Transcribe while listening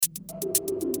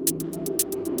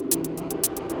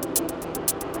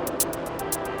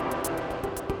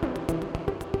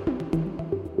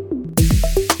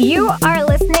You are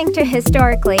listening to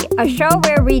Historically, a show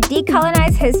where we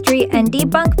decolonize history and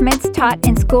debunk myths taught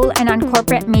in school and on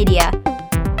corporate media.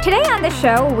 Today on the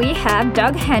show, we have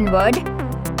Doug Henwood,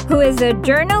 who is a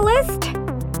journalist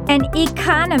and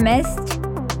economist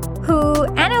who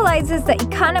analyzes the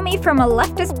economy from a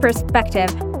leftist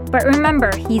perspective. But remember,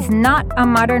 he's not a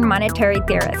modern monetary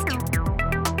theorist.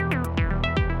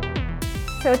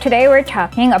 So today we're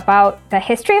talking about the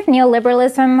history of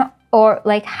neoliberalism, or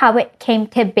like how it came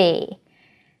to be.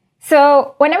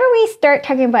 So whenever we start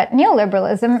talking about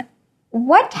neoliberalism,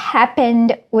 what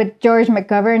happened with George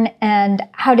McGovern and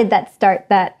how did that start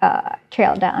that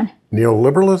trail down?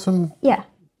 Neoliberalism? Yeah.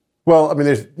 Well, I mean,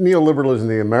 there's neoliberalism in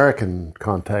the American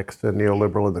context and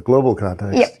neoliberal in the global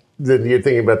context. Yep. Then you're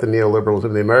thinking about the neoliberalism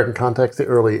in the American context, the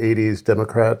early 80s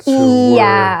Democrats who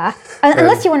were...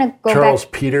 Unless you want to go Charles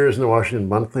back... Peters and the Washington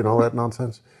Monthly and all that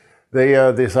nonsense. They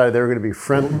decided they were going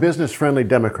to be business-friendly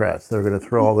Democrats. They were going to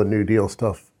throw all the New Deal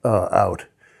stuff out.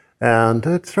 And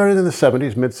it started in the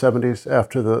 70s, mid-70s,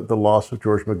 after the loss of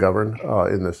George McGovern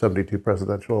in the 72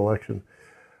 presidential election.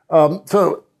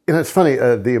 So, it's funny,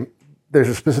 there's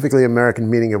a specifically American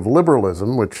meaning of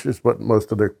liberalism, which is what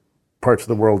most other parts of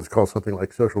the world is called something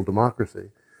like social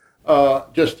democracy.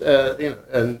 And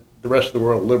the rest of the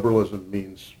world, liberalism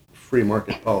means free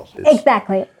market policies.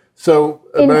 Exactly. So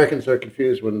Americans are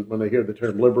confused when they hear the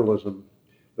term liberalism.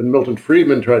 When Milton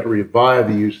Friedman tried to revive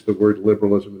the use of the word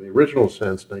liberalism in the original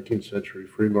sense, 19th century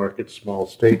free market, small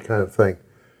state kind of thing,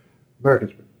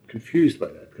 Americans were confused by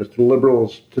that because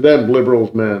to them,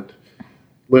 liberals meant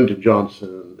Lyndon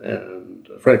Johnson and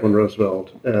Franklin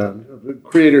Roosevelt and the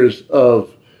creators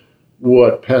of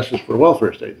what passes for a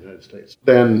welfare state in the United States.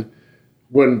 Then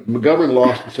when McGovern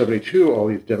lost in 72, all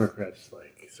these Democrats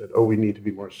said, we need to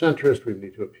be more centrist, we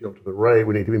need to appeal to the right,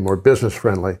 we need to be more business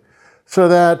friendly. So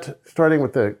that, starting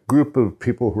with the group of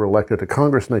people who were elected to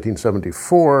Congress in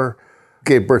 1974,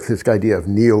 gave birth to this idea of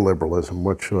neoliberalism,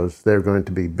 which was they're going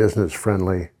to be business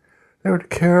friendly. They would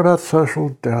care about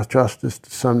social justice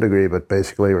to some degree, but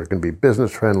basically we're going to be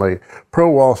business friendly,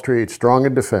 pro-Wall Street, strong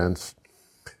in defense.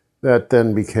 That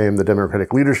then became the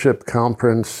Democratic Leadership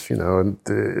Conference, and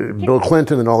Bill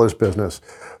Clinton and all this business.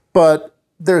 But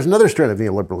there's another strand of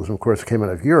neoliberalism, of course, that came out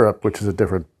of Europe, which is a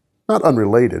different, not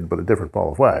unrelated, but a different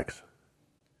ball of wax.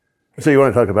 So you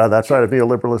want to talk about that side of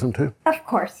neoliberalism too? Of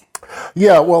course.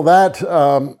 Yeah, well,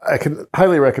 I can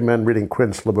highly recommend reading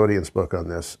Quinn Slobodian's book on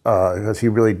this, because he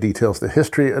really details the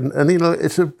history, and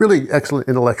it's a really excellent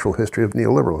intellectual history of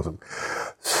neoliberalism.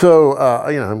 So,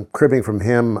 I'm cribbing from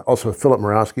him. Also, Philip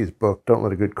Murawski's book, Don't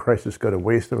Let a Good Crisis Go to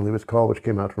Waste, I believe it's called, which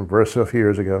came out from Verso a few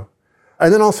years ago.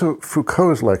 And then also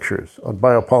Foucault's lectures on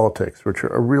biopolitics, which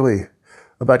are really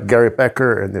about Gary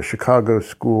Becker and the Chicago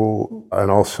School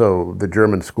and also the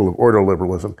German School of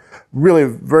Ordoliberalism. Really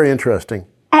very interesting.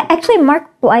 Actually,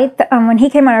 Mark Blythe, when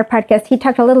he came on our podcast, he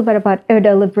talked a little bit about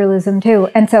ordoliberalism too.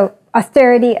 And so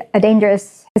Austerity, A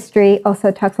Dangerous History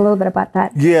also talks a little bit about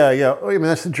that. Yeah. I mean,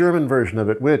 that's the German version of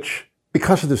it, which,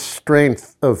 because of the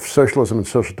strength of socialism and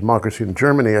social democracy in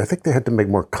Germany, I think they had to make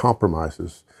more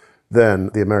compromises than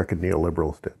the American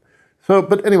neoliberals did. So,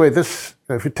 but anyway, if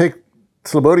you take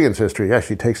Slobodian's history, he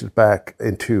actually takes it back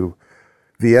into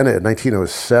Vienna in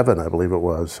 1907, I believe it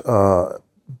was.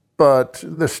 But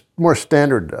this more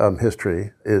standard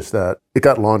history is that it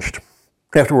got launched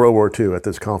after World War II at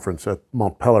this conference at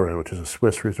Mont Pelerin, which is a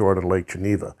Swiss resort on Lake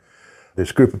Geneva.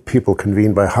 This group of people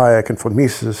convened by Hayek and von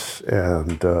Mises,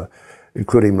 and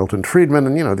including Milton Friedman,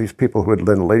 and these people who would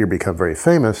then later become very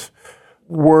famous,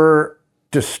 were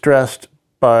distressed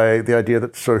by the idea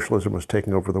that socialism was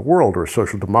taking over the world, or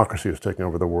social democracy was taking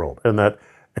over the world, and that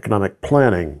economic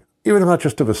planning, even not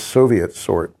just of a Soviet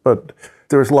sort, but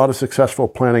there was a lot of successful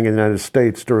planning in the United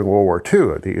States during World War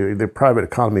II. The private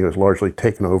economy was largely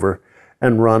taken over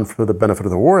and run for the benefit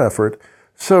of the war effort.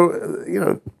 So,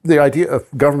 the idea of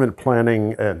government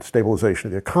planning and stabilization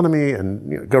of the economy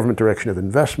and government direction of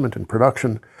investment and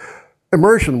production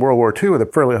emerged in World War II with a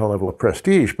fairly high level of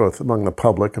prestige, both among the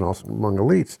public and also among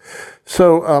elites.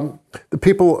 So the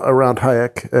people around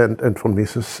Hayek and von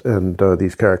Mises and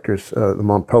these characters, the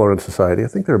Mont Pelerin Society, I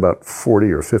think there are about 40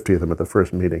 or 50 of them at the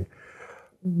first meeting,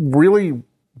 really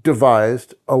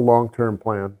devised a long-term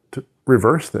plan to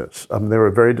reverse this. They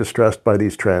were very distressed by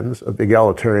these trends of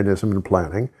egalitarianism in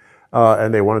planning,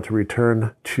 and they wanted to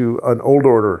return to an old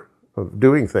order of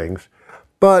doing things.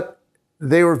 But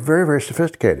they were very, very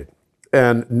sophisticated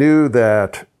and knew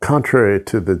that, contrary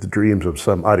to the dreams of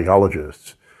some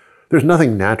ideologists, there's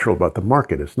nothing natural about the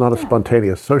market. It's not a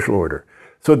spontaneous social order.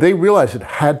 So they realized it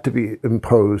had to be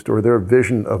imposed, or their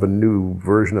vision of a new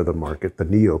version of the market, the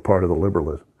neo part of the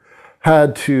liberalism,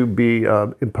 had to be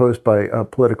imposed by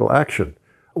political action.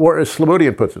 Or as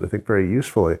Slobodian puts it, I think very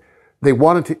usefully, they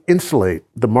wanted to insulate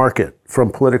the market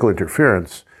from political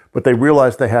interference, but they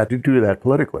realized they had to do that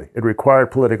politically. It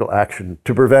required political action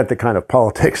to prevent the kind of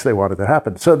politics they wanted to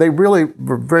happen. So they really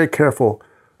were very careful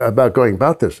about going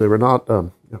about this. They were not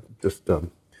just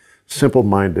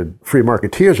simple-minded free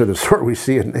marketeers of the sort we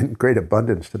see in great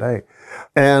abundance today.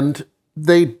 And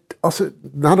they also,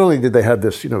 not only did they have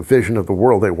this vision of the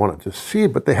world they wanted to see,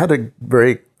 but they had a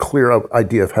very clear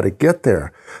idea of how to get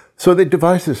there. So they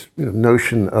devised this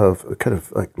notion of kind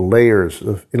of like layers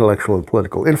of intellectual and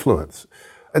political influence.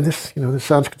 And this, this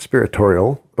sounds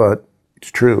conspiratorial, but it's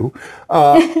true.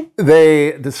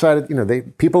 They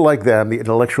decided, people like them, the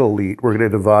intellectual elite, were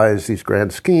going to devise these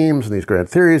grand schemes and these grand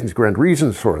theories and these grand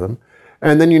reasons for them.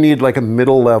 And then you need like a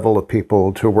middle level of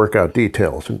people to work out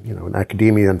details, and in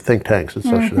academia and think tanks and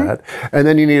such as that. And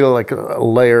then you need a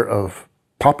layer of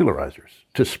popularizers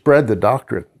to spread the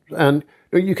doctrine. And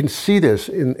you can see this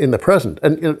in the present.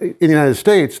 And in the United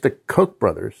States, the Koch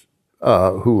brothers,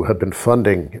 who have been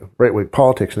funding right-wing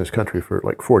politics in this country for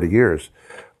like 40 years,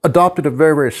 adopted a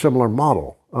very, very similar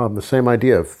model. The same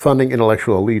idea of funding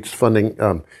intellectual elites, funding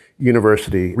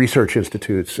university research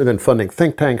institutes, and then funding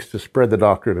think tanks to spread the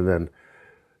doctrine, and then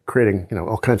creating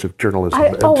all kinds of journalism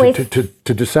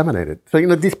to disseminate it.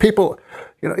 So these people,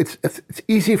 it's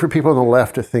easy for people on the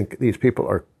left to think these people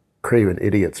are craven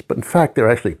idiots, but in fact they're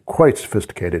actually quite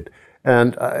sophisticated.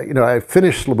 And I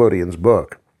finished Slobodian's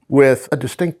book with a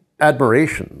distinct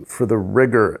admiration for the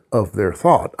rigor of their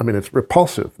thought. I mean, it's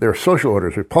repulsive. Their social order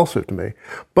is repulsive to me,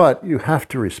 but you have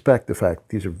to respect the fact that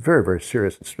these are very, very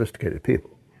serious and sophisticated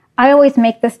people. I always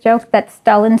make this joke that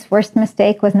Stalin's worst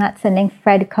mistake was not sending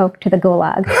Fred Koch to the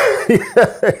Gulag.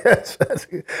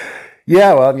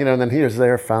 Yeah, well, and then he was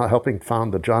there helping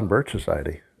found the John Birch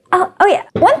Society. Oh, yeah.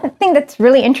 One thing that's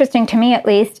really interesting to me, at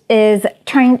least, is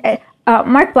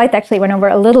Mark Blythe actually went over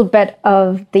a little bit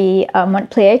of the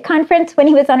Montpellier conference when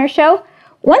he was on our show.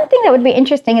 One thing that would be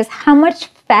interesting is how much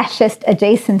fascist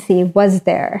adjacency was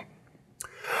there?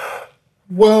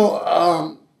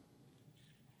 Well,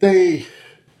 in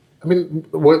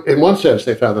one sense,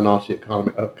 they found the Nazi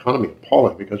economy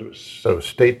appalling because it was so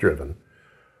state-driven.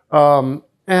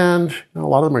 And a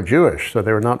lot of them are Jewish, so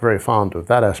they were not very fond of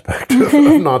that aspect of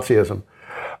Nazism.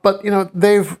 But,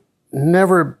 they've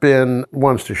never been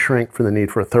ones to shrink from the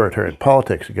need for authoritarian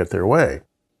politics to get their way.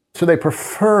 So they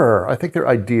prefer, I think their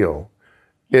ideal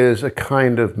is a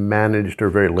kind of managed or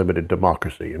very limited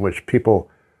democracy in which people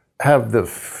have the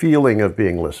feeling of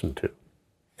being listened to,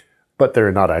 but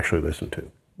they're not actually listened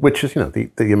to, which is,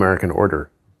 the American order,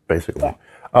 basically,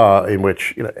 in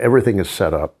which everything is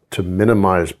set up to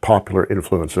minimize popular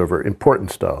influence over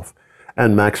important stuff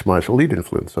and maximize elite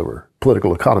influence over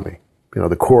political economy,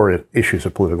 the core issues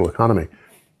of political economy.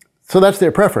 So that's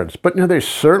their preference. But they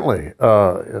certainly,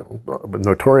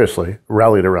 notoriously,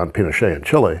 rallied around Pinochet in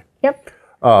Chile. Yep.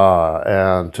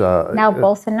 Now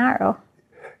Bolsonaro.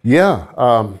 Yeah.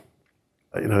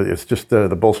 It's just the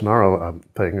Bolsonaro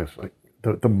thing is like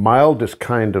the mildest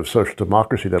kind of social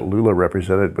democracy that Lula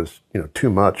represented was, too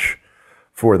much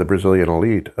for the Brazilian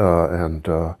elite.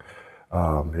 They're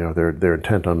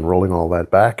intent on rolling all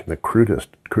that back in the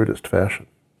crudest fashion.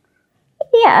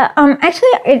 Yeah,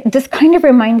 actually, this kind of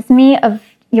reminds me of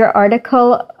your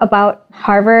article about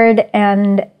Harvard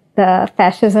and the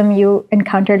fascism you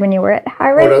encountered when you were at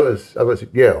Harvard. Oh, I was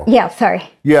at Yale. Yeah, sorry.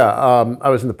 Yeah, I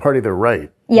was in the Party of the Right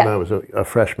when I was a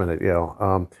freshman at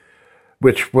Yale,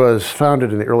 which was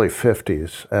founded in the early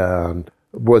 50s and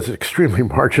was an extremely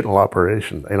marginal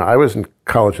operation. I was in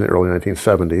college in the early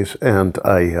 1970s, and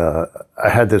I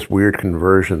had this weird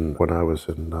conversion when I was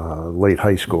in late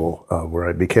high school, where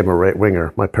I became a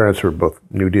right-winger. My parents were both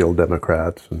New Deal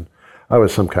Democrats, and I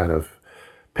was some kind of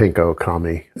pinko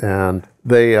commie. And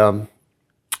they,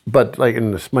 but like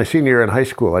in my senior year in high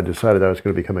school, I decided I was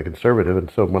going to become a conservative.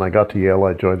 And so when I got to Yale,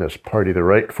 I joined this Party of the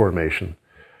Right formation,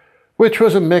 which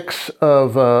was a mix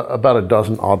of about a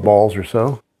dozen oddballs or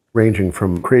so, ranging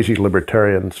from crazy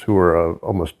libertarians who were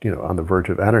almost, on the verge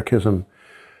of anarchism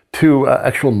to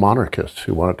actual monarchists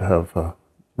who wanted to have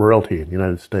royalty in the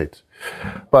United States.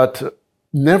 But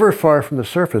never far from the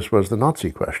surface was the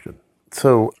Nazi question.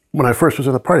 So when I first was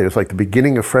in the party, it was like the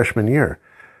beginning of freshman year.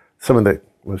 Someone that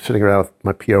was sitting around with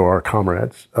my POR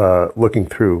comrades, looking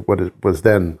through what was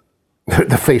then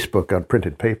the Facebook on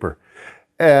printed paper.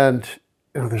 And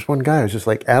there's one guy who's just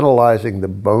like analyzing the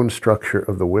bone structure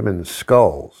of the women's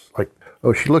skulls. Like,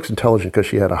 oh, she looks intelligent because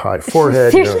she had a high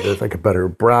forehead. There's like a better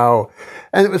brow.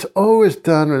 And it was always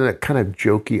done in a kind of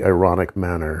jokey, ironic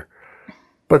manner.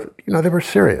 But, they were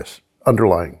serious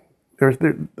underlying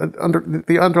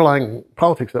the underlying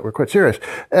politics that were quite serious.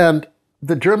 And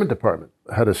the German department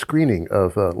had a screening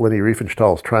of Leni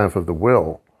Riefenstahl's Triumph of the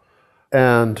Will,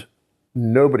 and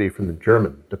nobody from the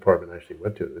German department actually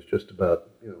went to it. It was just about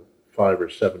 5 or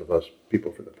 7 of us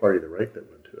people from the party of the right that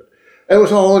went to it. And it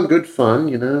was all in good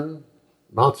fun,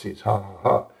 Nazis, ha ha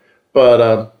ha.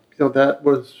 But that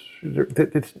was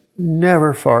it's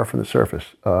never far from the surface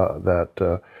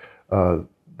that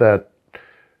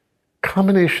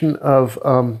combination of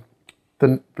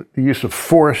the use of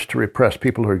force to repress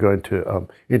people who are going to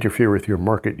interfere with your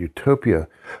market utopia,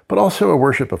 but also a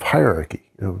worship of hierarchy,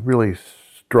 really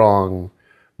strong,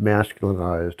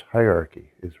 masculinized hierarchy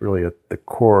is really at the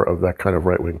core of that kind of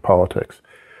right-wing politics.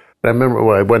 I remember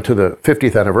when I went to the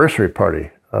 50th anniversary party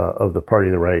of the Party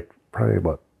of the Right, probably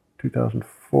about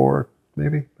 2004,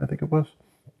 maybe, I think it was.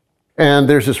 And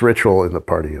there's this ritual in the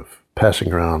party of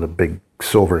passing around a big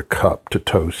silver cup to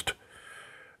toast.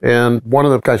 And one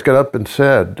of the guys got up and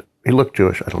said, he looked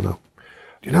Jewish, I don't know.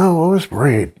 I was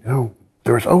worried,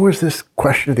 there was always this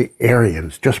question of the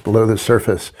Aryans just below the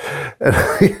surface. And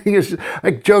he was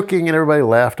like joking and everybody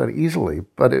laughed uneasily.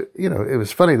 But it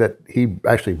was funny that he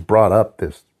actually brought up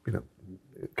this,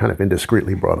 kind of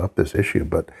indiscreetly brought up this issue.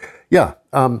 But yeah,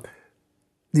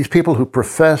 these people who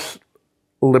profess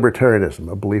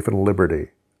libertarianism, a belief in liberty,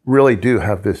 really do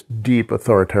have this deep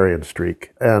authoritarian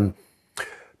streak. And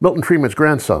Milton Friedman's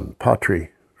grandson,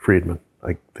 Patri Friedman,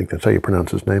 I think that's how you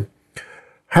pronounce his name,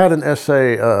 had an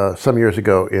essay some years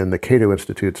ago in the Cato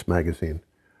Institute's magazine,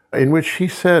 in which he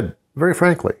said, very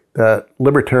frankly, that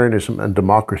libertarianism and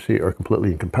democracy are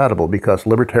completely incompatible because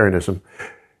libertarianism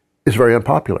is very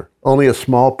unpopular. Only a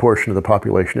small portion of the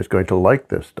population is going to like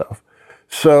this stuff.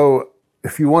 So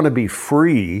if you want to be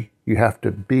free, you have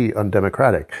to be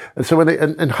undemocratic. And so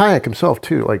and Hayek himself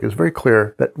too, it's very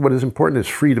clear that what is important is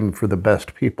freedom for the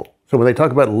best people. So when they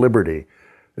talk about liberty,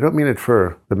 they don't mean it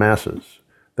for the masses.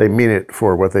 They mean it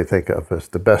for what they think of as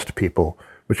the best people,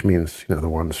 which means, the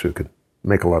ones who could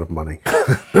make a lot of money.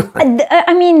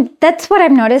 I mean, that's what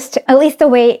I've noticed, at least the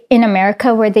way in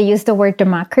America where they use the word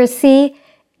democracy.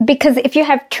 Because if you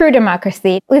have true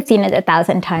democracy, we've seen it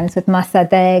 1,000 times with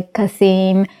Mossadegh,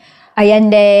 Qasim,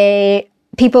 Allende,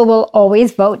 people will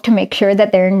always vote to make sure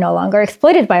that they're no longer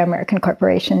exploited by American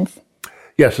corporations.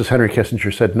 Yes, as Henry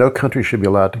Kissinger said, no country should be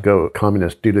allowed to go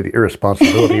communist due to the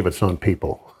irresponsibility of its own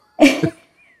people.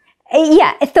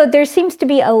 Yeah, so there seems to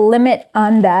be a limit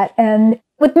on that. And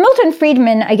with Milton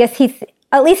Friedman, I guess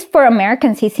at least for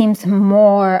Americans, he seems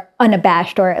more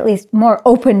unabashed or at least more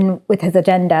open with his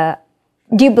agenda.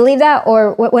 Do you believe that?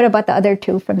 Or what about the other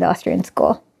two from the Austrian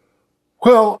school?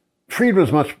 Well,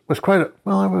 Friedman was quite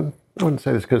I wouldn't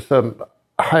say this because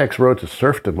Hayek's Road to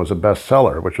Serfdom was a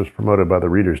bestseller, which was promoted by the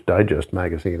Reader's Digest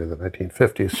magazine in the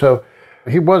 1950s. So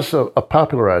he was a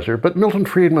popularizer, but Milton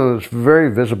Friedman was a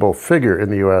very visible figure in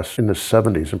the U.S. in the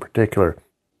 70s in particular.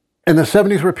 And the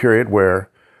 70s were a period where,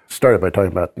 started by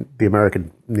talking about the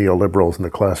American neoliberals in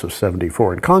the class of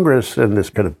 74 in Congress and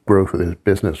this kind of growth of this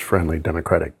business-friendly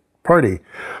Democratic Party.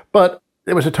 But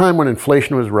it was a time when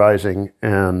inflation was rising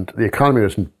and the economy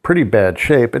was in pretty bad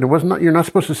shape. And you're not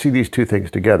supposed to see these two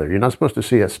things together. You're not supposed to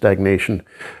see a stagnation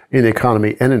in the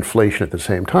economy and inflation at the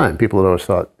same time. People had always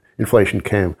thought inflation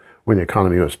came when the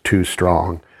economy was too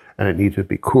strong and it needed to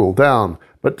be cooled down.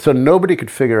 But so nobody could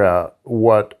figure out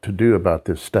what to do about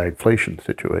this stagflation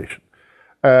situation.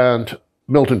 And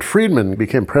Milton Friedman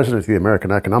became president of the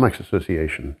American Economics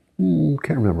Association,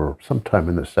 can't remember, sometime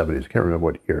in the 70s, can't remember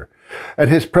what year. And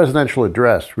his presidential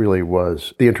address really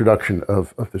was the introduction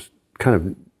of this kind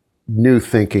of new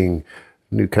thinking,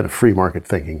 new kind of free market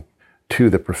thinking to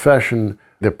the profession.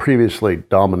 The previously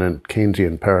dominant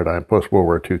Keynesian paradigm, post-World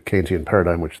War II Keynesian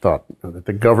paradigm, which thought that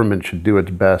the government should do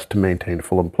its best to maintain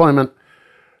full employment,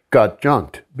 got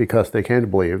junked because they came to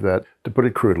believe that, to put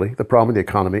it crudely, the problem with the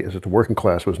economy is that the working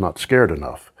class was not scared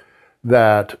enough,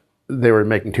 that they were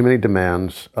making too many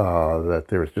demands, that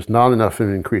there was just not enough of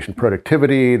an increase in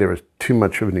productivity, there was too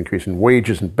much of an increase in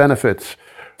wages and benefits,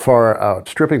 far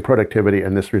outstripping productivity,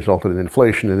 and this resulted in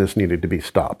inflation, and this needed to be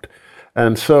stopped.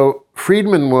 And so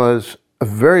Friedman was a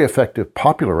very effective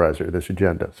popularizer of this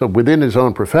agenda. So within his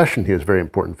own profession, he was a very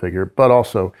important figure, but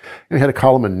also he had a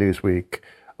column in Newsweek,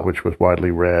 which was widely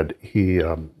read. He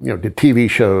did TV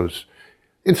shows.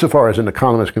 Insofar as an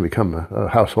economist can become a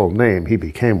household name, he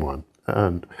became one.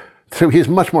 And so he's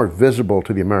much more visible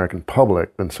to the American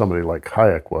public than somebody like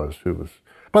Hayek was, who was,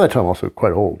 by that time, also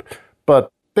quite old.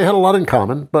 But they had a lot in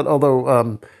common. But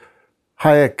although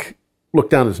Hayek looked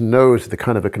down his nose at the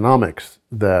kind of economics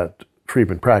that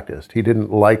Friedman practiced, he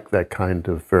didn't like that kind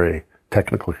of very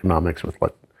technical economics with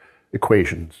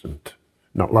equations and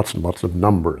not lots and lots of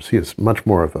numbers. He is much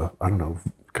more of a, I don't know,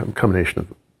 combination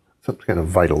of some kind of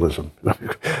vitalism.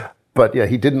 But yeah,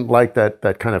 he didn't like that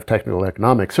kind of technical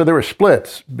economics. So there were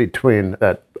splits between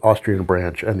that Austrian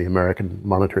branch and the American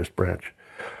monetarist branch.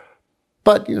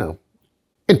 But,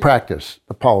 in practice,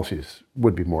 the policies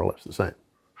would be more or less the same.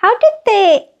 How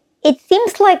did it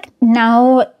seems like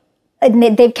now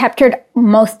they've captured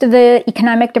most of the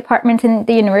economic departments in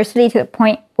the university to the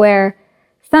point where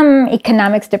some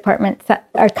economics departments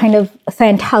are kind of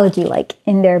Scientology-like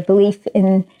in their belief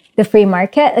in the free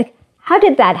market. Like, how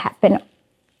did that happen?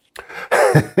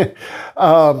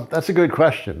 That's a good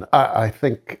question. I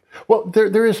think, well,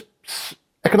 there is,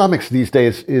 economics these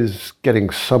days is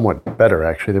getting somewhat better,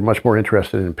 actually. They're much more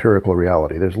interested in empirical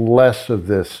reality. There's less of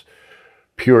this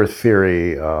pure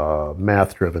theory,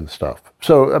 math-driven stuff.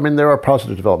 So, I mean, there are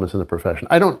positive developments in the profession.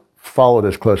 I don't follow it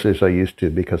as closely as I used to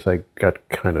because I got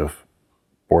kind of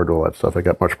bored with all that stuff. I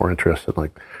got much more interested in,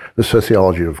 like, the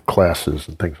sociology of classes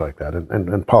and things like that,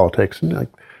 and politics, and like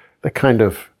the kind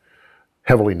of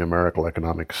heavily numerical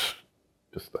economics.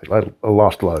 Just I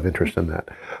lost a lot of interest in that.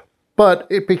 But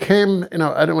it became,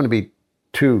 I don't want to be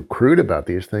too crude about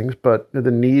these things, but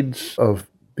the needs of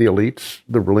the elites,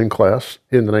 the ruling class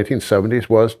in the 1970s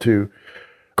was to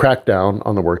crack down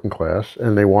on the working class,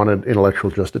 and they wanted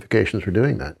intellectual justifications for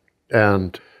doing that.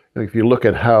 And if you look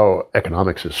at how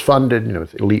economics is funded,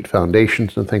 it's elite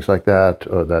foundations and things like that,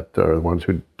 that are the ones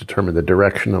who determine the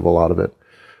direction of a lot of it.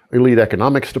 Elite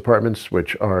economics departments,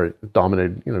 which are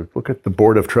dominated, look at the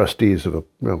board of trustees of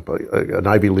an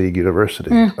Ivy League university.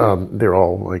 Mm-hmm. They're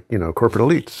all like, corporate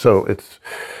elites. So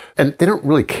and they don't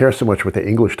really care so much what the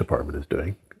English department is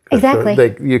doing. Exactly. They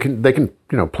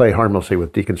can play harmlessly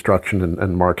with deconstruction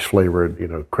and Marx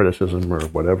flavored, criticism or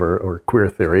whatever, or queer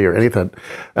theory or anything.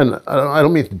 And I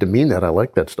don't mean to demean that. I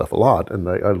like that stuff a lot, and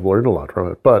I've learned a lot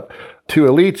from it. But to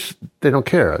elites, they don't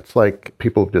care. It's like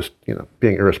people just,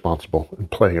 being irresponsible and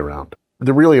playing around.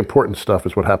 The really important stuff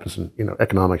is what happens in,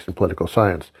 economics and political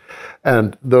science.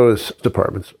 And those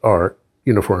departments are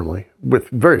uniformly, with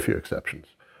very few exceptions,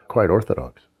 quite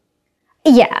orthodox.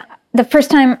 Yeah. The first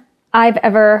time I've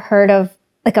ever heard of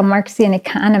like a Marxian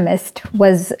economist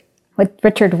was with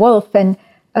Richard Wolff, and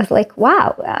I was like,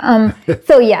 wow.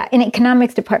 So yeah, in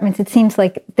economics departments, it seems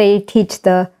like they teach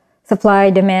the supply,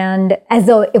 demand, as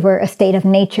though it were a state of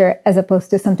nature, as opposed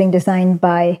to something designed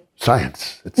by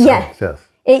science. It's science, yes.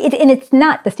 And it's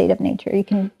not the state of nature. You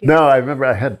can. No, I remember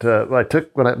I had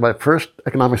my first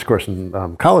economics course in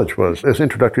college was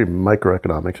introductory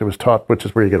microeconomics. It was taught, which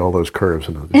is where you get all those curves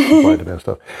and all this supply demand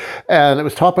stuff. And it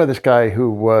was taught by this guy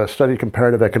who studied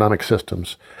comparative economic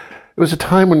systems. It was a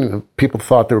time when people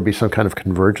thought there would be some kind of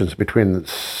convergence between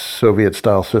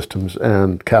Soviet-style systems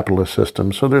and capitalist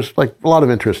systems. So there's like a lot of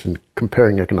interest in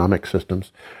comparing economic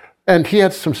systems. And he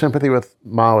had some sympathy with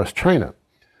Maoist China.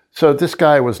 So this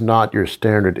guy was not your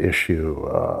standard issue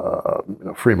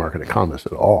free market economist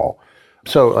at all.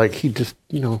 So like he just,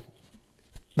 the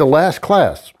last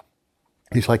class,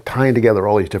 he's like tying together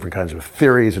all these different kinds of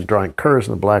theories and drawing curves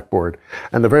on the blackboard.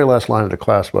 And the very last line of the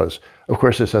class was, of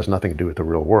course, this has nothing to do with the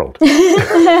real world.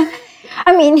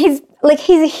 I mean, he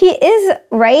is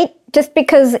right, just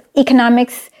because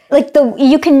economics,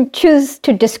 you can choose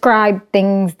to describe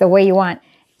things the way you want.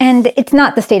 And it's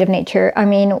not the state of nature. I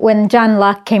mean, when John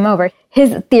Locke came over,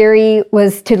 his theory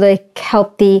was to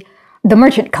help the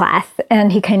merchant class,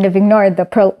 and he kind of ignored the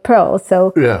pro.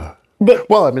 So yeah.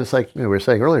 Well, I mean, it's like we were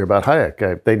saying earlier about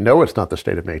Hayek. They know it's not the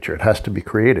state of nature. It has to be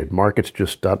created. Markets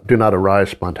just do not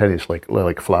arise spontaneously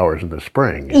like flowers in the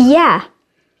spring. Yeah.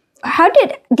 How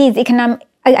did these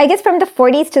I guess from the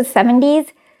 40s to the 70s,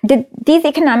 did these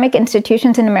economic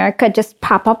institutions in America just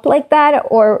pop up like that?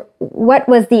 Or what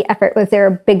was the effort? Was there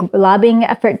a big lobbying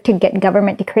effort to get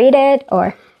government to create it?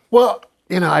 Or? Well,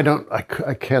 I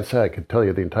can't say I can tell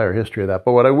you the entire history of that.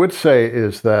 But what I would say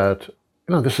is that,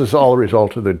 this is all a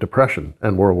result of the Depression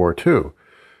and World War II.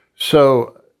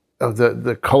 So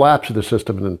the collapse of the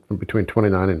system in between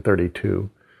 29 and 32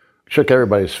 shook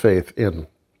everybody's faith in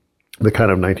the kind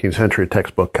of 19th century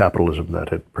textbook capitalism that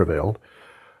had prevailed.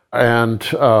 And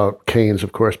Keynes,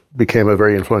 of course, became a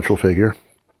very influential figure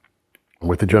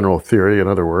with the general theory and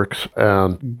other works.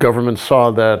 And governments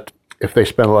saw that if they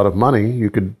spent a lot of money, you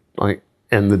could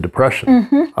end the Depression.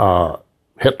 Mm-hmm.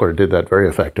 Hitler did that very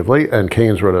effectively. And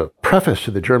Keynes wrote a preface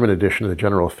to the German edition of the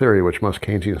general theory, which most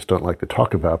Keynesians don't like to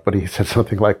talk about. But he said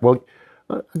something like, well,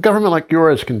 a government like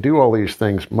yours can do all these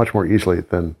things much more easily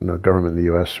than government in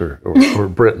the U.S. or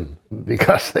Britain,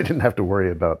 because they didn't have to worry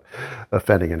about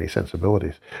offending any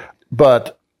sensibilities.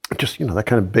 But just, that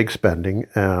kind of big spending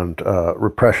and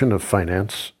repression of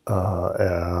finance,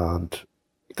 and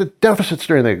the deficits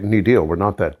during the New Deal were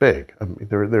not that big. I mean,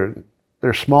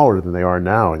 they're smaller than they are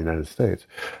now in the United States.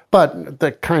 But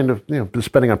that kind of, the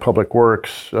spending on public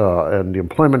works and the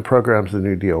employment programs of the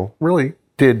New Deal really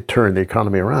did turn the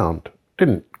economy around.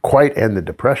 Didn't quite end the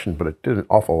Depression, but it did an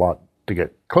awful lot to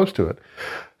get close to it.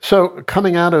 So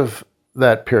coming out of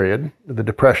that period, the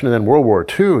Depression and then World War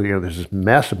II, there's this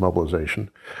massive mobilization,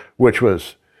 in which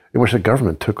the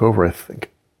government took over, I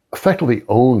think, effectively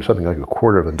owned something like a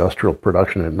quarter of industrial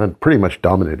production and then pretty much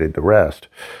dominated the rest.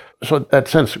 So in that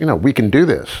sense, we can do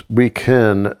this. We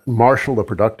can marshal the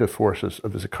productive forces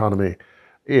of this economy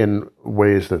in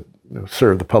ways that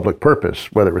serve the public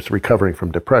purpose, whether it's recovering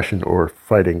from depression or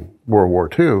fighting World War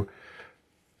II.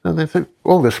 And they think,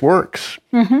 oh, this works.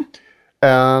 Mm-hmm.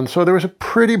 And so there was a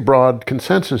pretty broad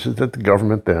consensus that the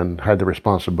government then had the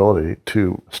responsibility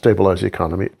to stabilize the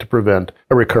economy to prevent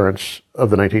a recurrence of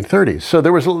the 1930s. So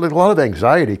there was a lot of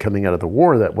anxiety coming out of the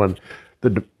war that when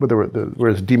there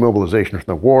was demobilization from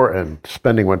the war and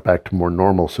spending went back to more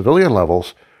normal civilian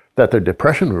levels, that the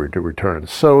depression would return.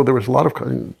 So there was a lot of,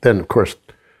 then of course,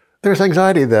 there's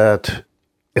anxiety that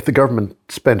if the government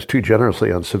spends too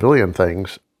generously on civilian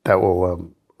things, that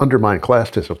will undermine class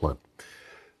discipline.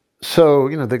 So,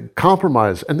 the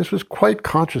compromise, and this was quite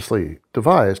consciously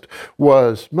devised,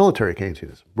 was military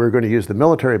Keynesianism. We're going to use the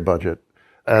military budget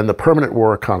and the permanent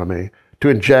war economy to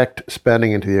inject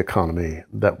spending into the economy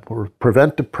that will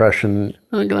prevent depression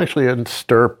and actually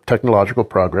stir technological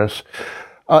progress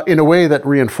in a way that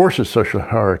reinforces social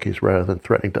hierarchies rather than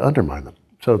threatening to undermine them.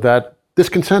 So that this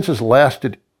consensus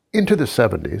lasted into the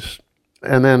 70s,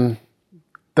 and then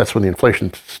that's when the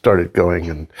inflation started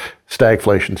going and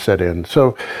stagflation set in.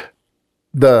 So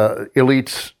the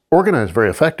elites organized very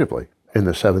effectively in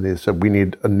the 70s. So we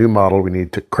need a new model. We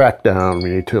need to crack down. We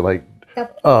need to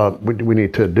we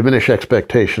need to diminish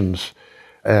expectations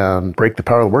and break the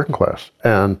power of the working class.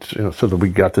 And so that we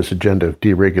got this agenda of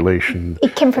deregulation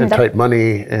and tight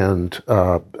money and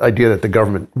idea that the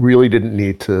government really didn't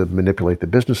need to manipulate the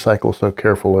business cycle so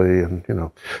carefully. And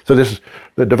so this is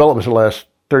the developments of the last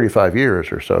 35 years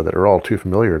or so that are all too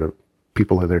familiar to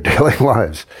people in their daily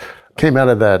lives. Came out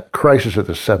of that crisis of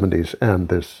the 70s and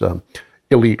this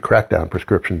elite crackdown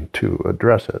prescription to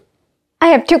address it. I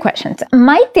have two questions.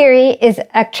 My theory is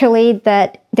actually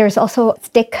that there's also a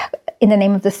stick in the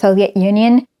name of the Soviet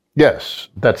Union. Yes,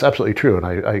 that's absolutely true. And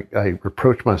I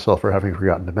reproach myself for having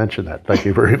forgotten to mention that. Thank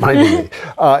you for reminding me.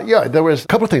 There was a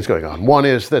couple of things going on. One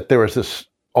is that there was this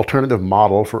alternative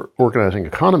model for organizing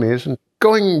economies, and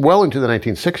going well into the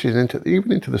 1960s and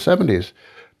even into the 70s,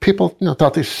 people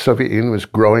thought the Soviet Union was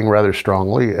growing rather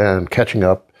strongly and catching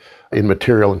up in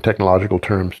material and technological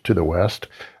terms to the West.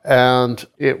 And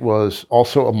it was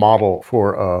also a model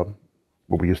for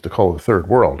what we used to call the Third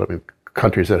World. I mean,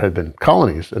 countries that had been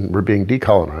colonies and were being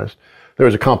decolonized. There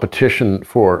was a competition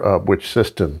for which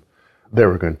system they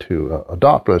were going to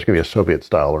adopt, whether it's going to be a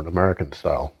Soviet-style or an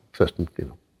American-style system,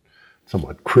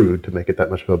 somewhat crude to make it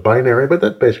that much of a binary, but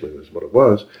that basically was what it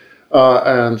was.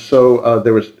 And so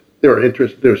there was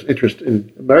interest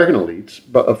in American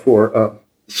elites for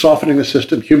softening the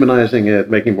system, humanizing it,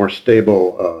 making it more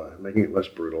stable, making it less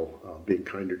brutal, being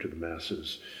kinder to the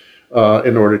masses,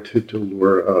 in order to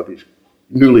lure these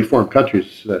newly formed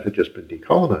countries that had just been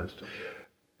decolonized.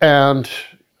 And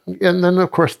then,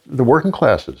 of course, the working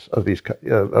classes of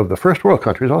the first world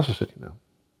countries also said,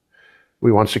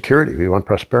 we want security, we want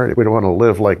prosperity. We don't want to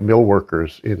live like mill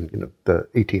workers in the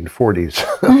 1840s,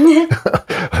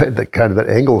 the kind of that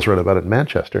Engels wrote about in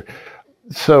Manchester.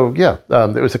 So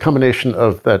there was a combination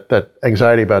of that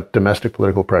anxiety about domestic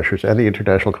political pressures and the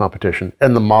international competition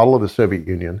and the model of the Soviet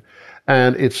Union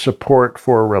and its support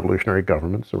for revolutionary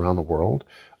governments around the world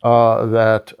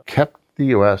that kept the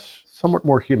U.S. somewhat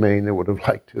more humane than it would have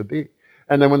liked to be.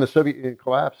 And then when the Soviet Union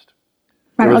collapsed,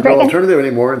 there was no alternative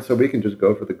anymore, and so we can just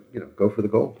go for the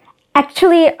gold.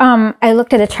 Actually, I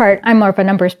looked at a chart. I'm more of a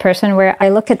numbers person, where I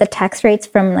looked at the tax rates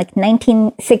from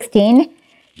 1916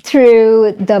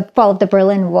 through the fall of the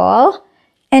Berlin Wall.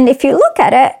 And if you look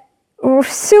at it,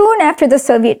 soon after the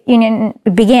Soviet Union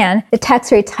began, the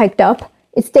tax rates hiked up.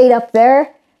 It stayed up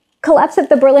there. Collapse of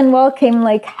the Berlin Wall came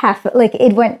half,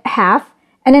 it went half.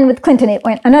 And then with Clinton, it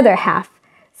went another half.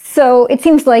 So it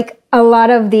seems like a lot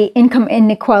of the income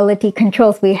inequality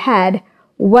controls we had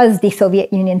was the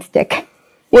Soviet Union stick.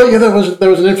 Well, there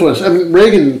was an influence. I mean,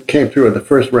 Reagan came through in the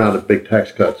first round of big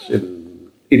tax cuts in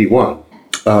 1981.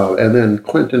 And then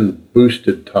Clinton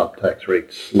boosted top tax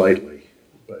rates slightly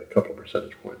by a couple of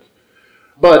percentage points.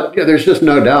 But there's just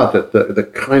no doubt that the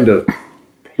kind of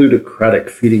plutocratic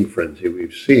feeding frenzy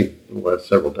we've seen in the last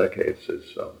several decades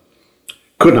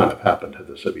could not have happened had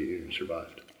the Soviet Union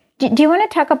survived. Do you want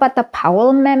to talk about the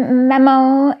Powell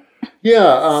memo?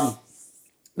 Yeah,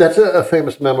 that's a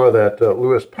famous memo that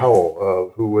Lewis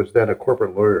Powell, who was then a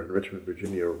corporate lawyer in Richmond,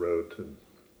 Virginia, wrote. And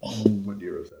what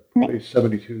year was that? Probably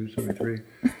 72, 73.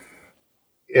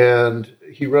 And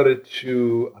he wrote it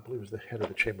to, I believe it was the head of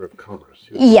the Chamber of Commerce.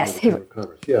 Yes. Chamber of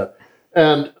Commerce, yeah.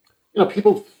 And,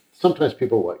 sometimes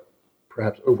people like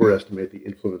perhaps overestimate the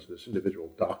influence of this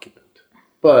individual document.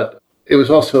 But it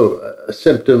was also a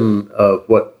symptom of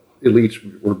what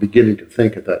elites were beginning to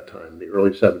think at that time, in the early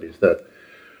 70s, that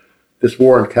this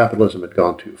war on capitalism had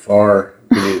gone too far.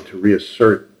 We needed to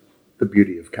reassert the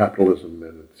beauty of capitalism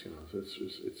and its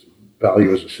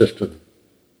value as a system.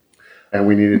 And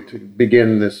we needed to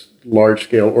begin this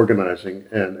large-scale organizing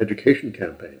and education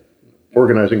campaign,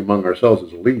 organizing among ourselves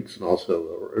as elites, and also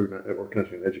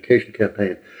organizing an education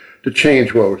campaign to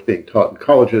change what was being taught in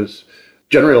colleges,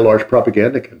 generate a large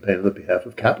propaganda campaign on the behalf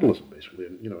of capitalism, basically,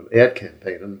 an ad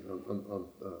campaign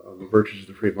on the virtues of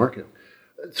the free market.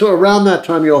 So around that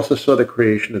time, you also saw the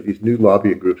creation of these new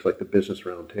lobbying groups like the Business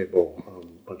Roundtable, a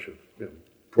bunch of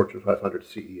Fortune 500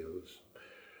 CEOs.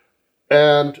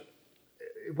 And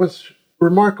it was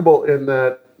remarkable in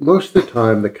that most of the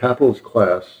time, the capitalist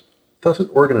class doesn't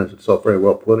organize itself very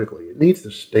well politically. It needs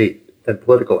the state and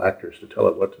political actors to tell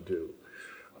it what to do.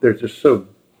 They're just so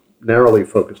narrowly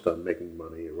focused on making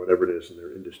money or whatever it is in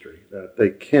their industry that they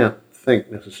can't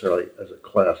think necessarily as a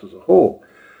class as a whole.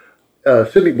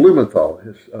 Sidney Blumenthal,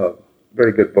 his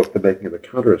very good book, The Making of the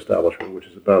Counter-Establishment, which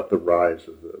is about the rise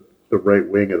of the right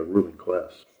wing of the ruling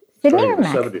class. Sidney or in the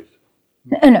Max? 70s.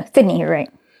 No, Sidney, you're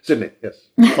right. Sidney, yes.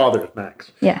 Father is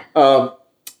Max. Yeah.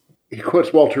 He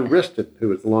quotes Walter Wriston, who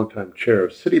was the longtime chair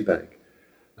of Citibank,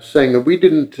 saying that we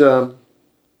didn't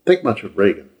think much of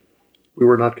Reagan. We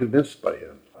were not convinced by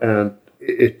him. And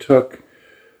it took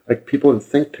people in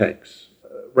think tanks,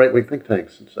 right-wing think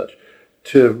tanks and such,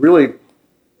 to really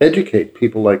educate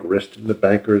people like Wriston, the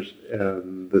bankers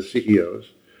and the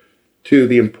CEOs, to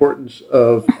the importance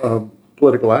of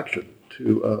political action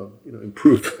to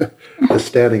improve the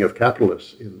standing of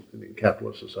capitalists in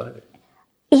capitalist society.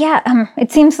 Yeah,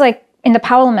 it seems like in the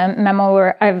Powell memo,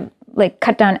 where I've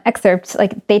cut down excerpts,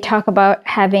 they talk about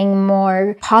having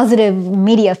more positive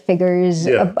media figures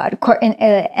about court,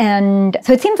 and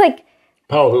so it seems like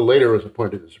Powell, who later was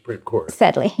appointed to the Supreme Court.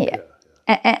 Sadly, yeah.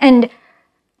 And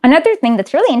another thing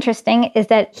that's really interesting is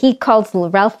that he calls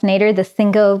Ralph Nader the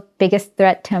single biggest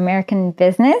threat to American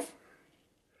business.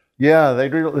 Yeah,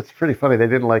 it's pretty funny. They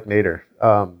didn't like Nader.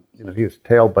 He was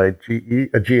tailed by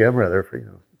GM rather, for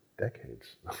decades.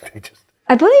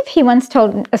 I believe he once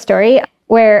told a story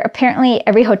where apparently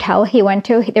every hotel he went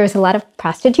to, there was a lot of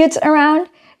prostitutes around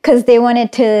because they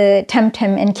wanted to tempt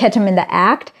him and catch him in the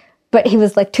act, but he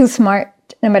was too smart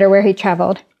no matter where he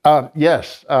traveled.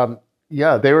 Yes. I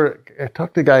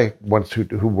talked to a guy once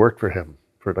who worked for him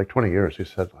for 20 years. He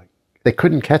said they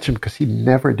couldn't catch him because he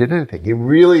never did anything. He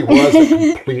really was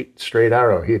a complete straight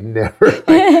arrow. He never,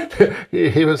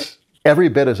 he was every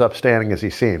bit as upstanding as he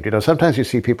seemed. Sometimes you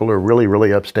see people who are really,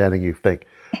 really upstanding. You think,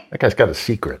 that guy's got a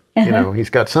secret. He's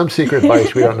got some secret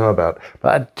vice we don't know about.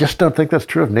 But I just don't think that's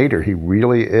true of Nader. He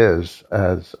really is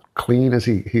as clean as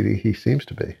he seems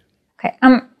to be. Okay.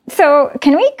 So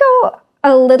can we go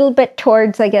a little bit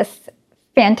towards,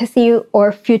 fantasy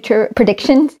or future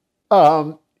predictions?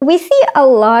 We see a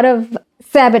lot of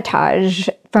sabotage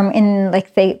from in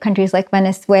say countries like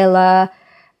Venezuela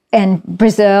and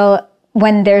Brazil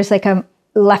when there's a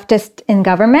leftist in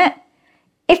government.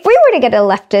 If we were to get a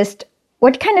leftist,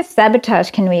 what kind of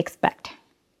sabotage can we expect?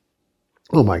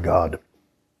 Oh my God.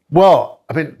 Well,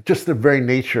 just the very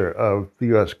nature of the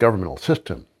U.S. governmental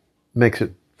system makes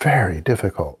it very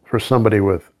difficult for somebody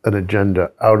with an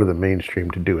agenda out of the mainstream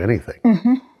to do anything.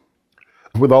 Mm-hmm.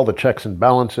 With all the checks and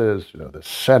balances, the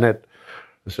Senate,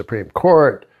 the Supreme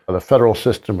Court, the federal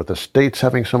system with the states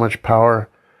having so much power,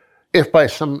 if by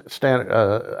some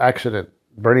accident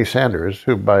Bernie Sanders,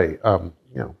 who by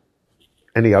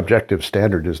any objective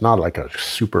standard is not a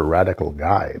super radical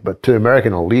guy, but to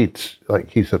American elites,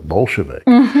 he's a Bolshevik.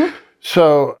 Mm-hmm.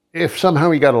 So if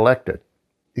somehow he got elected,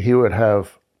 he would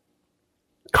have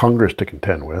Congress to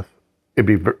contend with. It'd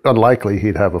be unlikely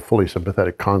he'd have a fully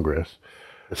sympathetic Congress.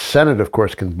 The Senate, of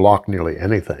course, can block nearly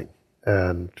anything.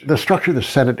 And the structure of the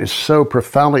Senate is so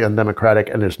profoundly undemocratic,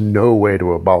 and there's no way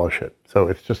to abolish it. So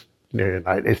it's just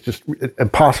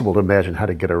impossible to imagine how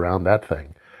to get around that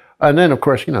thing. And then, of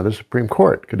course, the Supreme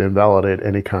Court could invalidate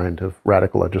any kind of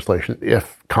radical legislation.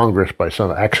 If Congress, by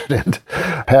some accident,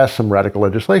 passed some radical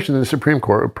legislation, then the Supreme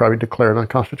Court would probably declare it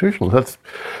unconstitutional.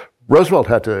 Roosevelt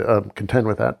had to contend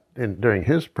with that during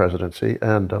his presidency,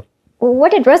 and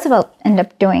What did Roosevelt end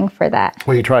up doing for that?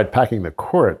 Well, he tried packing the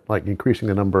court, like increasing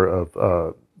the number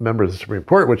of members of the Supreme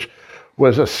Court, which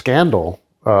was a scandal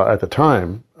at the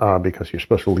time because you're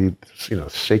supposed to leave,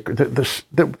 sacred.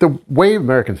 The way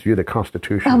Americans view the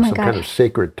Constitution as some kind of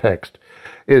sacred text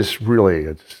is really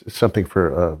it's something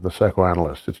for the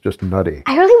psychoanalyst. It's just nutty.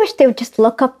 I really wish they would just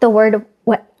look up the word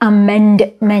what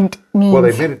amendment means. Well,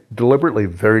 they made it deliberately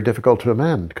very difficult to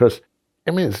amend because,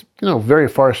 it's very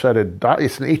far-sighted.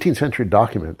 It's an 18th century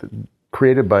document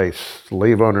created by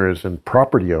slave owners and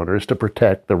property owners to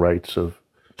protect the rights of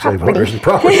slave owners and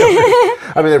property owners.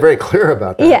 They're very clear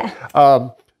about that. Yeah.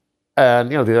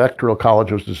 And the Electoral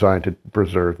College was designed to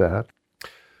preserve that.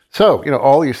 So,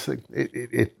 all these things,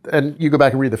 and you go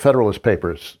back and read the Federalist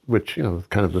Papers, which,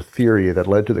 kind of the theory that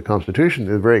led to the Constitution,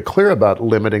 they're very clear about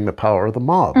limiting the power of the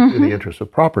mob in the interest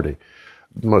of property.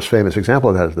 The most famous example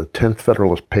of that is the 10th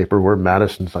Federalist Paper, where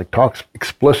Madison's talks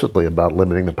explicitly about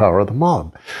limiting the power of the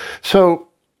mob. So,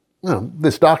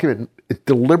 this document, it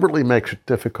deliberately makes it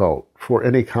difficult for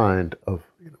any kind of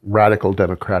radical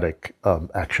democratic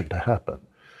action to happen.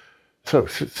 So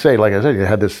say, like I said, you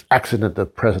had this accident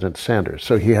of President Sanders.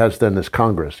 So he has then this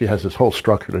Congress. He has this whole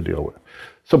structure to deal with.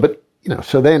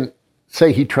 So then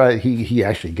say he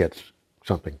actually gets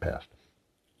something passed.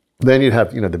 Then you'd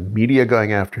have, the media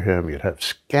going after him. You'd have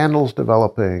scandals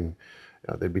developing.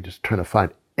 They'd be just trying to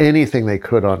find anything they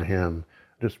could on him.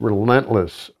 Just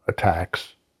relentless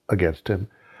attacks against him.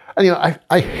 And,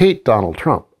 I hate Donald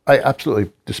Trump. I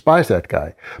absolutely despise that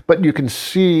guy. But you can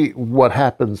see what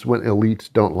happens when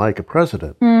elites don't like a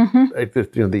president.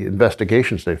 Mm-hmm. The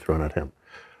investigations they've thrown at him.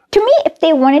 To me, if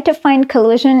they wanted to find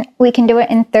collusion, we can do it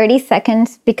in 30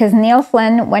 seconds because Neil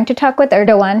Flynn went to talk with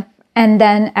Erdogan. And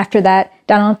then after that,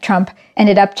 Donald Trump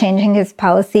ended up changing his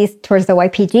policies towards the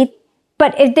YPG.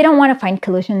 But if they don't want to find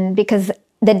collusion because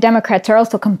the Democrats are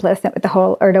also complicit with the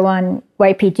whole Erdogan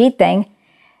YPG thing.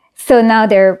 So now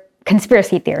they're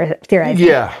conspiracy theorizing.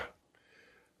 Yeah.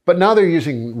 But now they're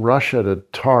using Russia to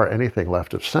tar anything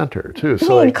left of center, too.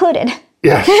 Me included.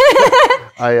 Yes.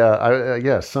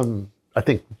 I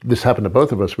think this happened to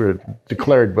both of us. We were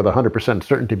declared with 100%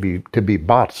 certainty to be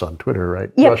bots on Twitter,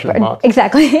 right? Yep, Russian bots.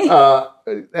 Exactly.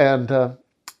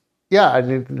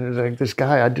 This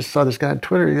guy, I just saw this guy on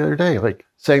Twitter the other day,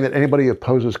 saying that anybody who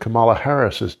opposes Kamala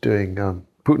Harris is doing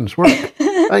Putin's work.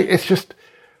 It's just...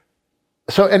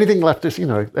 So anything left is,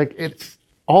 it's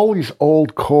all these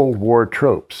old Cold War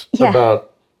tropes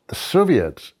about the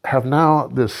Soviets have now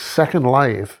this second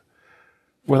life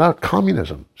without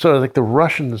communism. So the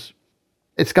Russians,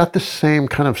 it's got the same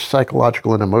kind of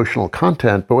psychological and emotional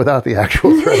content, but without the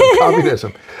actual threat of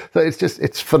communism. So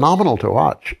it's phenomenal to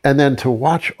watch. And then to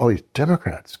watch all these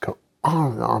Democrats go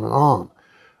on and on and on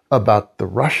about the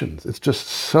Russians. It's just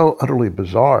so utterly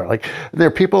bizarre. There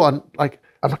are people on,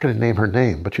 I'm not going to name her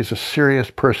name, but she's a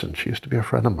serious person. She used to be a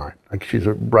friend of mine. She's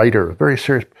a writer, a very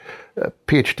serious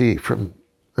PhD from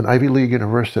an Ivy League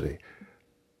university,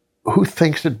 who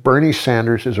thinks that Bernie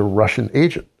Sanders is a Russian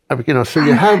agent. So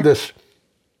you have this.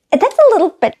 That's a little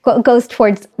bit goes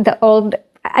towards the old,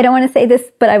 I don't want to say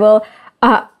this, but I will,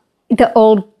 the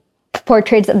old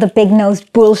portraits of the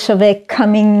big-nosed Bolshevik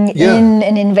coming in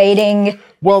and invading.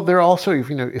 Well, they're also,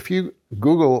 if you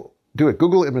do a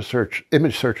Google image search in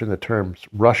the terms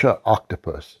Russia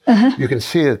octopus. You can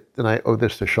see it, and I owe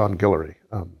this to Sean Guillory.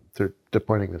 They're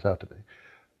pointing this out to me.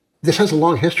 This has a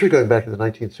long history going back to the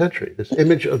 19th century. This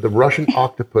image of the Russian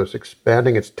octopus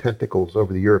expanding its tentacles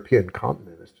over the European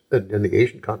continent and the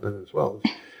Asian continent as well.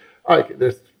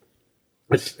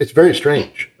 It's very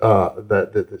strange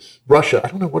that this Russia, I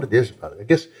don't know what it is about it. I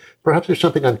guess perhaps there's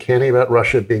something uncanny about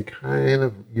Russia being kind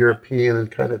of European and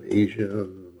kind of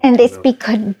Asian. And they speak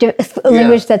a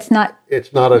language that's not...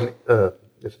 It's not like a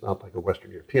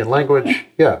Western European language.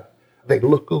 Yeah. They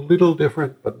look a little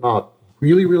different, but not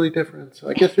really, really different. So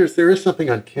I guess there is something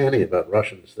uncanny about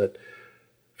Russians that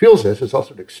feels this. It's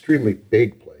also an extremely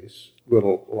big place with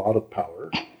a lot of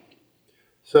power.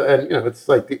 So, and, it's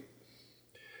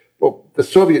the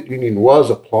Soviet Union was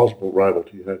a plausible rival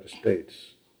to the United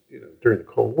States, during the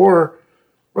Cold War.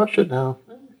 Russia now,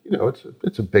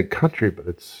 it's a big country, but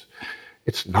it's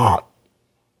not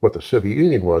what the Soviet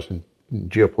Union was in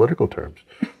geopolitical terms.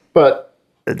 But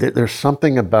there's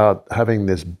something about having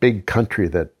this big country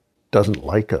that doesn't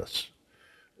like us.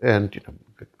 And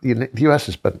the U.S.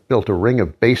 has built a ring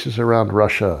of bases around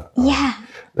Russia. Yeah.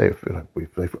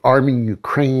 They've arming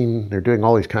Ukraine. They're doing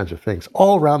all these kinds of things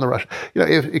all around the Russia.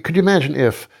 Could you imagine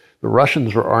if the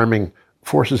Russians were arming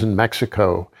forces in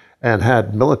Mexico and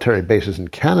had military bases in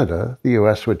Canada? The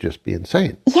U.S. would just be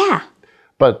insane. Yeah.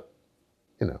 But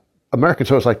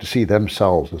Americans always like to see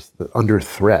themselves as under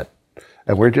threat.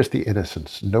 and we're just the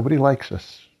innocents. Nobody likes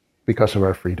us because of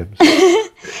our freedoms.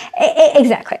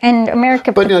 Exactly. And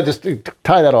America... But, just to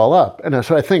tie that all up. And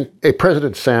so I think a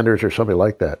President Sanders or somebody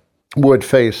like that would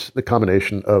face the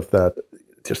combination of that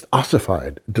just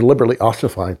deliberately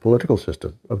ossifying political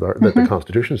system that the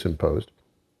Constitution has imposed,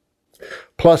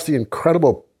 plus the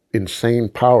incredible, insane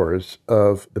powers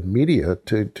of the media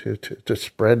to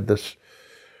spread these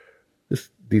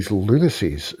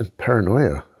lunacies and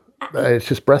paranoia. It's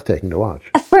just breathtaking to watch.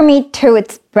 For me, too,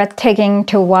 it's breathtaking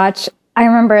to watch. I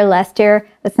remember last year,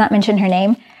 let's not mention her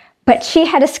name, but she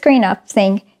had a screen up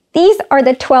saying, "These are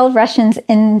the 12 Russians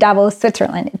in Davos,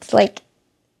 Switzerland." It's like,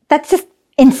 that's just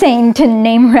insane to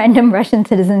name random Russian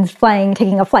citizens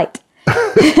taking a flight.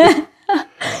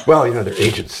 Well, they're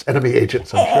agents, enemy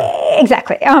agents, I'm sure.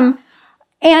 Exactly.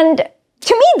 And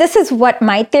to me, this is what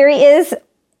my theory is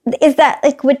that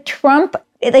like with Trump,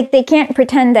 like they can't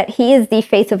pretend that he is the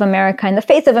face of America, and the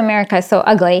face of America is so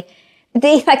ugly.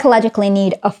 They psychologically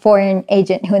need a foreign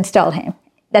agent who installed him.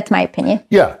 That's my opinion.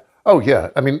 Yeah. Oh, yeah.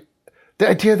 I mean, the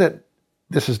idea that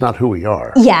this is not who we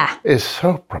are is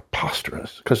so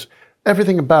preposterous, because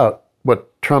everything about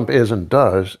what Trump is and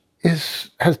does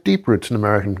has deep roots in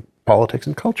American politics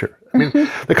and culture. I mean,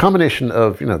 the combination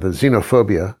of, the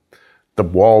xenophobia, the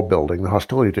wall building, the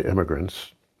hostility to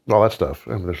immigrants, all that stuff.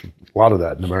 I mean, there's a lot of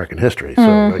that in American history, so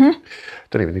I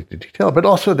don't even need to detail. But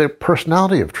also the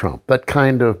personality of Trump, that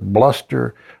kind of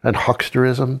bluster and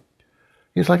hucksterism.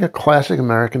 He's like a classic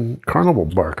American carnival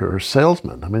barker or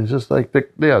salesman. I mean, it's just like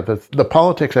the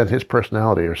politics and his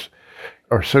personality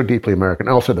are so deeply American.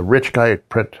 Also, the rich guy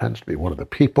pretends to be one of the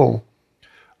people.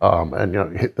 And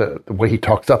the way he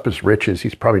talks up his riches,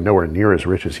 he's probably nowhere near as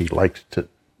rich as he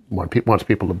wants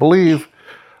people to believe.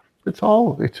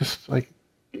 It's just like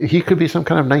he could be some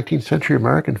kind of 19th century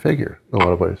American figure in a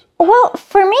lot of ways. Well,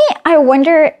 for me, I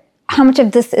wonder how much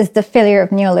of this is the failure of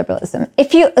neoliberalism.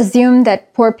 If you assume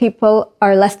that poor people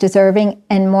are less deserving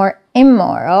and more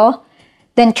immoral,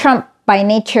 then Trump, by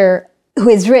nature, who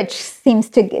is rich, seems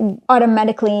to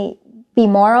automatically be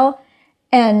moral.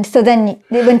 And so then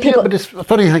when people... Yeah, but it's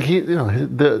funny, like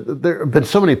there have been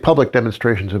so many public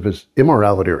demonstrations of his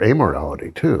immorality or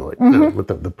amorality, too, like with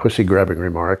the pussy-grabbing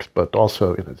remarks, but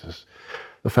also just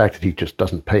the fact that he just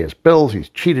doesn't pay his bills. He's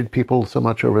cheated people so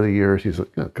much over the years. He's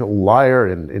a liar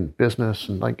in business,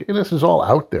 and this is all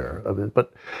out there. I mean,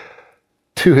 but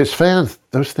to his fans,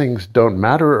 those things don't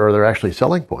matter, or they're actually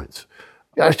selling points.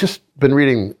 I've just been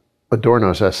reading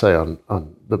Adorno's essay on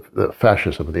the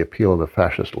fascism, the appeal of a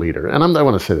fascist leader. And I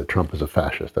want to say that Trump is a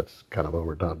fascist. That's kind of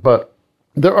overdone. But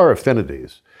there are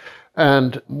affinities.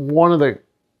 And one of the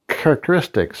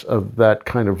characteristics of that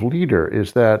kind of leader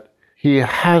is that he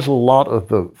has a lot of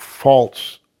the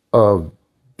faults of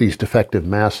these defective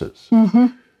masses.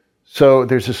 So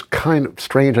there's this kind of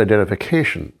strange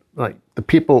identification. Like the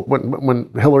people,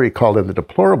 when Hillary called in the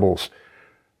deplorables,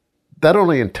 that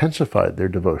only intensified their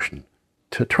devotion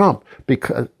to Trump,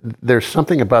 because there's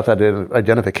something about that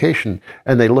identification,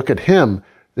 and they look at him,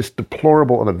 this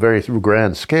deplorable on a very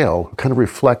grand scale, who kind of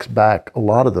reflects back a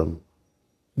lot of them,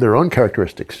 their own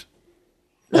characteristics.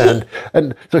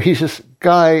 And so he's this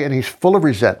guy, and he's full of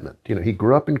resentment. He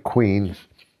grew up in Queens.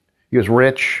 He was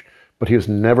rich, but he was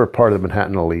never part of the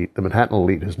Manhattan elite. The Manhattan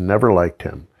elite has never liked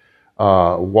him.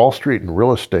 Wall Street and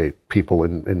real estate people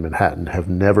in Manhattan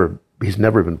he's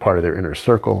never been part of their inner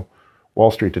circle.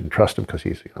 Wall Street didn't trust him because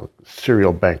he's a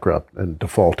serial bankrupt and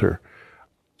defaulter.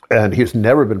 And he's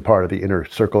never been part of the inner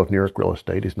circle of New York real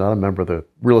estate. He's not a member of the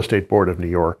Real Estate Board of New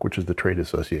York, which is the trade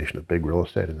association of big real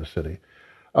estate in the city.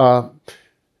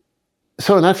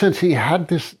 So in that sense, he had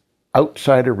this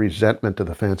outsider resentment of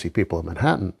the fancy people of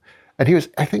Manhattan. And he was,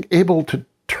 I think, able to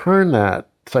turn that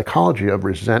psychology of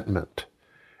resentment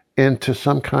into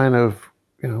some kind of,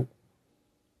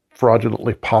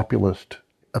 fraudulently populist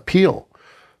appeal.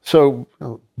 So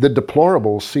the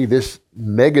deplorables see this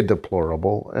mega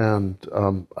deplorable and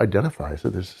identifies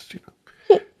it as,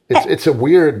 it's a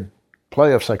weird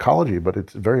play of psychology, but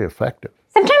it's very effective.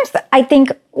 Sometimes I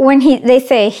think when they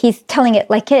say he's telling it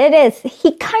like it is,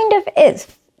 he kind of is.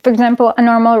 For example, a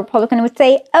normal Republican would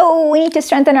say, we need to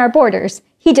strengthen our borders.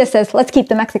 He just says, let's keep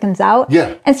the Mexicans out.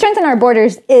 Yeah. And strengthen our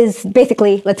borders is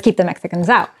basically, let's keep the Mexicans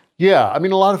out. Yeah. I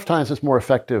mean, a lot of times it's more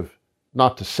effective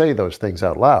not to say those things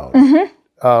out loud.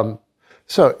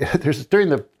 So during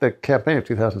the campaign of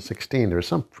 2016, there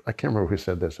was I can't remember who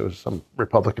said this, it was some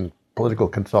Republican political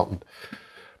consultant,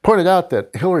 pointed out that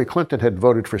Hillary Clinton had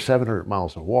voted for 700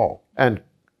 miles of wall, and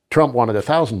Trump wanted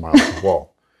 1,000 miles of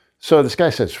wall. So this guy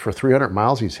says, for 300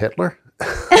 miles, he's Hitler?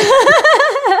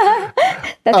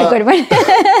 That's a good one.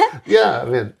 Yeah, I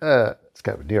mean, it's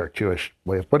kind of a New York Jewish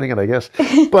way of putting it, I guess.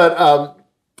 But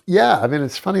Yeah, I mean,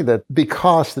 it's funny that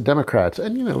because the Democrats,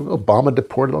 and, Obama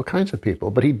deported all kinds of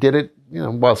people, but he did it,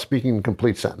 while speaking in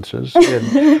complete sentences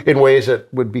in ways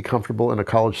that would be comfortable in a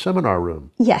college seminar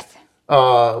room. Yes.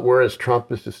 Whereas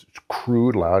Trump is this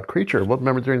crude, loud creature. Well,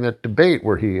 remember during that debate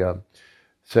where he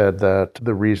said that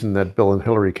the reason that Bill and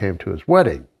Hillary came to his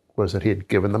wedding was that he had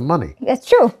given them money. That's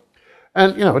true.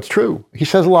 And, it's true. He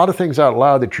says a lot of things out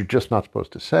loud that you're just not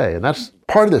supposed to say. And that's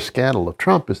part of the scandal of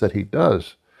Trump, is that he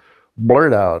does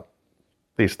blurt out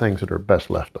these things that are best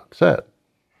left unsaid.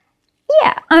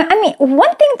 Yeah. I mean,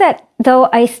 one thing that, though,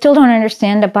 I still don't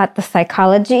understand about the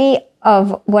psychology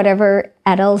of whatever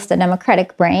addles the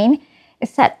Democratic brain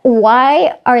is that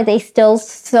why are they still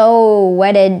so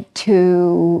wedded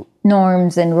to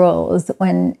norms and rules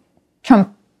when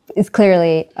Trump is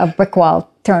clearly a brick wall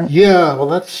thrown? Yeah, well,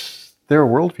 that's their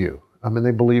worldview. I mean,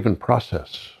 they believe in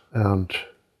process, and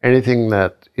anything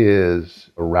that is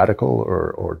radical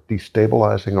or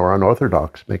destabilizing or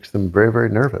unorthodox makes them very, very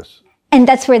nervous. And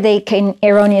that's where they can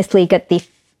erroneously get the,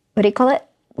 what do you call it?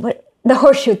 The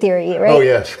horseshoe theory, right? Oh,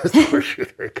 yes, the horseshoe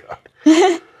theory.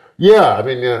 God. Yeah, I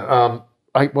mean,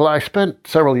 I spent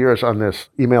several years on this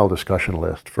email discussion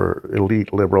list for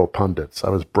elite liberal pundits. I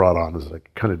was brought on as a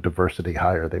kind of diversity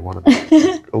hire. They wanted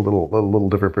a little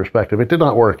different perspective. It did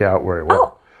not work out very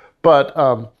well. Oh. But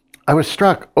I was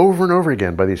struck over and over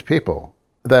again by these people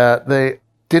that they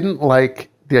didn't like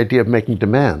the idea of making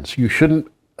demands.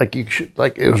 It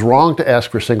was wrong to ask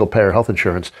for single-payer health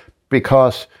insurance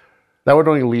because that would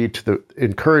only lead to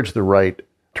encourage the right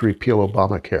to repeal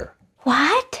Obamacare.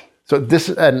 What? So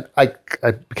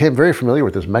I became very familiar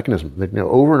with this mechanism. That,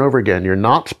 over and over again, you're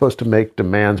not supposed to make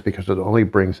demands because it only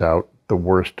brings out the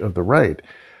worst of the right.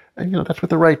 And, that's what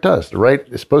the right does. The right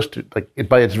is supposed to,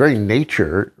 by its very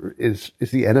nature, is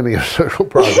the enemy of social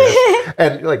progress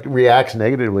and, reacts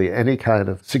negatively to any kind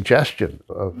of suggestion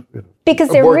of, because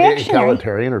they're more reactionary.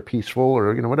 Egalitarian or peaceful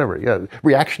or, whatever. Yeah,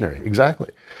 reactionary,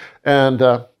 exactly. And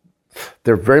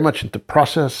they're very much into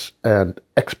process and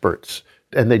experts,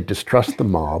 and they distrust the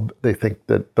mob. They think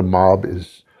that the mob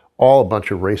is all a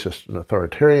bunch of racists and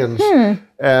authoritarians,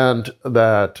 and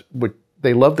that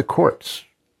they love the courts.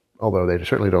 Although they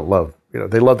certainly don't love,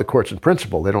 they love the courts in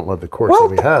principle. They don't love the courts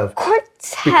that we have.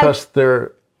 Courts because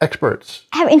they're experts.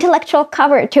 Have intellectual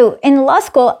cover too. In law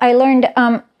school, I learned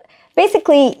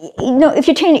basically, if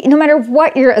you change, no matter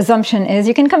what your assumption is,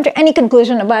 you can come to any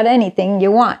conclusion about anything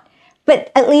you want.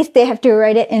 But at least they have to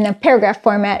write it in a paragraph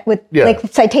format with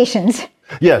citations.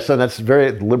 Yes, and that's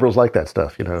liberals like that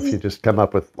stuff. If you just come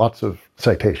up with lots of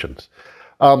citations.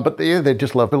 But they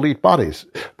just love elite bodies.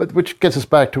 But which gets us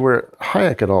back to where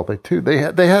Hayek and all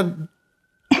they had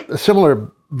a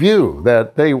similar view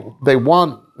that they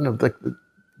want the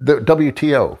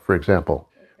WTO, for example,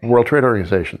 World Trade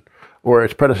Organization, or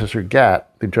its predecessor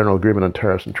GATT, the General Agreement on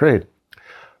Tariffs and Trade,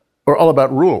 are all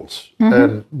about rules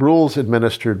and rules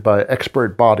administered by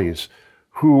expert bodies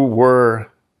who were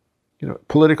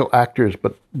political actors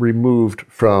but removed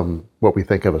from what we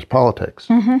think of as politics.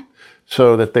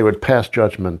 So that they would pass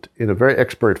judgment in a very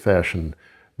expert fashion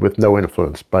with no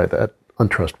influence by that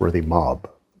untrustworthy mob.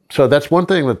 So that's one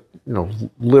thing that,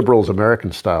 liberals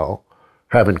American style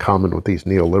have in common with these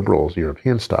neoliberals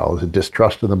European style, is a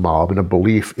distrust of the mob and a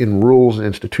belief in rules and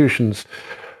institutions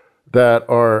that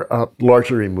are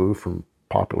largely removed from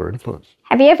popular influence.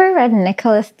 Have you ever read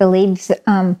Nicholas Taleb's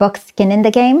book, Skin in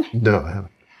the Game? No, I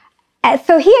haven't.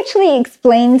 So he actually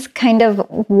explains kind of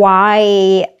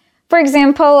why. For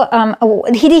example,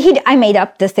 I made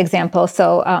up this example,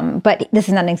 but this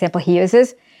is not an example he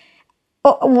uses.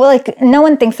 No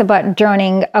one thinks about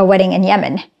droning a wedding in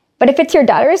Yemen. But if it's your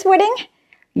daughter's wedding,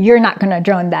 you're not going to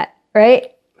drone that,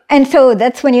 right? And so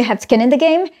that's when you have skin in the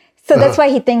game. So that's why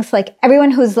he thinks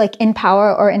everyone who's in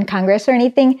power or in Congress or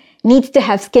anything needs to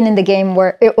have skin in the game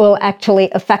where it will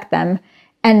actually affect them.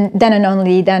 And then and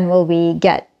only then will we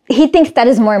get. He thinks that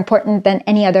is more important than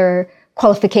any other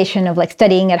qualification of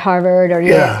studying at Harvard or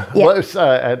yeah. Well,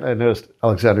 I noticed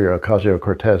Alexandria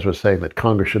Ocasio-Cortez was saying that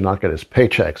Congress should not get its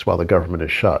paychecks while the government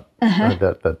is shut.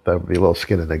 That would be a little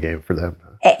skin in the game for them.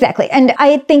 Exactly, and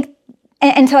I think,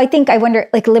 I wonder,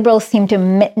 liberals seem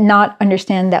to not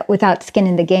understand that without skin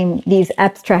in the game, these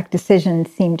abstract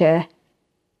decisions seem to.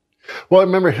 Well, I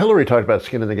remember Hillary talked about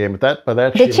skin in the game, but by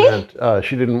that she meant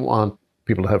she didn't want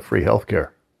people to have free health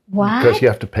care. What? Because you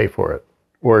have to pay for it.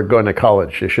 Or going to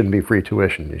college, it shouldn't be free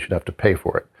tuition. You should have to pay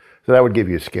for it. So that would give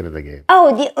you skin in the game.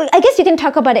 Oh, I guess you can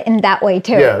talk about it in that way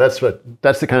too. Yeah, that's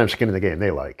the kind of skin in the game they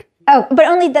like. Oh, but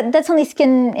only that's only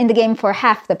skin in the game for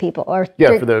half the people, or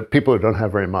for the people who don't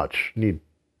have very much need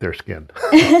their skin,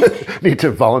 need to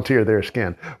volunteer their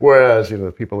skin. Whereas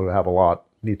the people who have a lot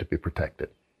need to be protected.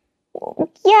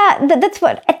 Yeah, that's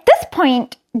what, at this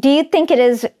point, do you think it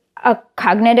is a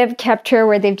cognitive capture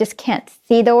where they just can't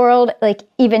see the world? Like,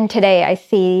 even today, I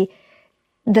see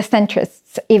the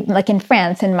centrists, even like in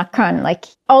France and Macron, like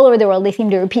all over the world, they seem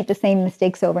to repeat the same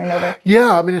mistakes over and over.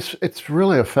 Yeah, I mean, it's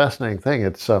really a fascinating thing.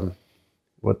 It's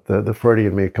what the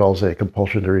Freudian me calls a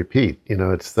compulsion to repeat.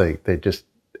 It's they just,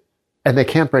 and they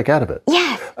can't break out of it.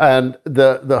 Yes. And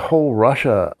the whole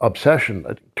Russia obsession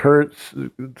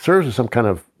serves as some kind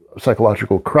of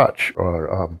psychological crutch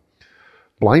or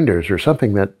blinders or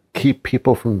something that keep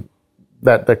people from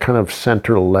that kind of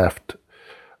center-left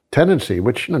tendency,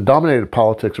 which dominated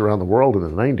politics around the world in the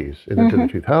 90s and into the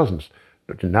 2000s.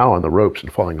 They're now on the ropes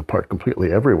and falling apart completely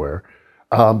everywhere.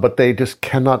 But they just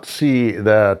cannot see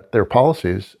that their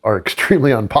policies are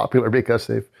extremely unpopular because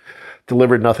they've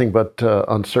delivered nothing but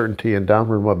uncertainty and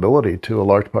downward mobility to a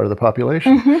large part of the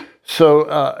population. So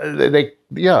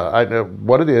I know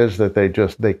what it is that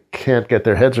they can't get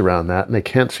their heads around that, and they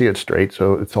can't see it straight.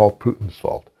 So it's all Putin's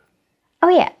fault. Oh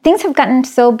yeah, things have gotten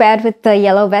so bad with the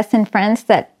yellow vests in France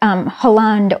that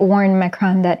Hollande warned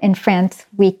Macron that in France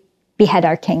we behead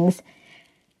our kings.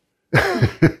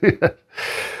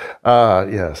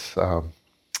 Yes.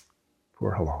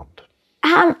 Poor Hollande.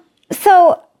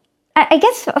 So I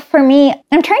guess for me,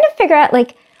 I'm trying to figure out,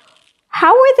 like,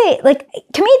 how were they, like,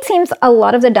 to me it seems a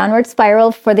lot of the downward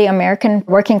spiral for the American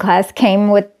working class came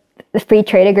with the free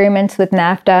trade agreements with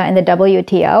NAFTA and the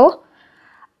WTO.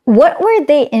 What were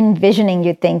they envisioning,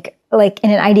 you think, like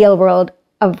in an ideal world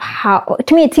of how,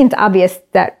 to me it seems obvious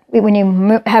that when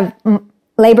you have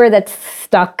labor that's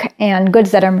stuck and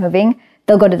goods that are moving,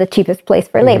 they'll go to the cheapest place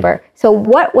for labor. So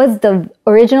what was the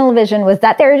original vision? Was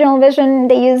that the original vision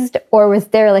they used, or was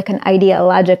there like an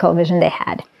ideological vision they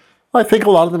had? I think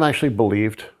a lot of them actually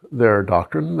believed their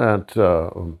doctrine that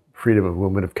freedom of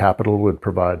movement of capital would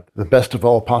provide the best of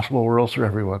all possible worlds for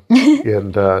everyone.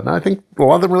 And I think a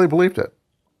lot of them really believed it.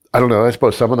 I don't know, I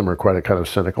suppose some of them are quite kind of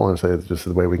cynical and say it's just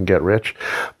the way we can get rich.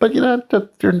 But,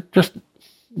 there are just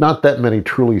not that many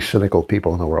truly cynical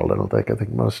people in the world, I don't think. I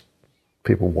think most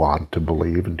people want to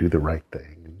believe and do the right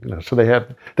thing. So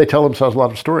they tell themselves a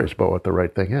lot of stories about what the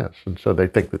right thing is. And so they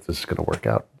think that this is going to work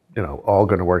out, all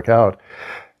going to work out.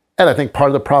 And I think part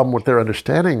of the problem with their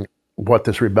understanding what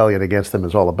this rebellion against them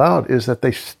is all about is that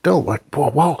they still like,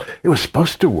 well, it was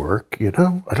supposed to work, I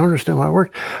don't understand why it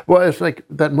worked. Well, it's like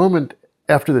that moment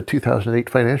after the 2008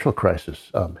 financial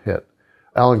crisis hit.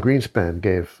 Alan Greenspan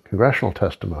gave congressional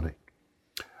testimony.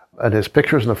 And his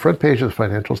picture was on the front page of the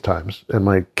Financial Times. And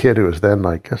my kid, who was then,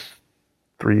 I guess,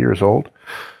 3 years old,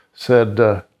 said,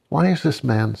 why is this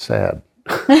man sad?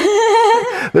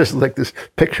 There's like this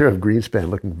picture of Greenspan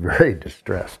looking very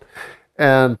distressed.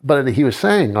 But he was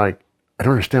saying, like, I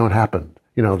don't understand what happened.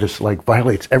 This like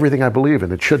violates everything I believe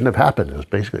in. It shouldn't have happened, is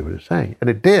basically what he was saying. And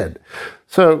it did.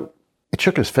 So it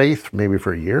shook his faith maybe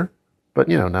for a year. But,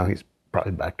 now he's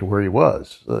probably back to where he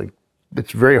was. Like,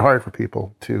 it's very hard for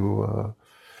people to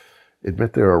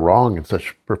admit they are wrong in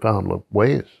such profound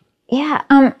ways. Yeah.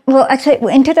 Well,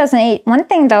 actually, in 2008, one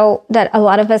thing, though, that a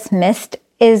lot of us missed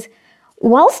is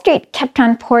Wall Street kept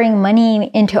on pouring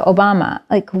money into Obama.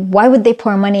 Like, why would they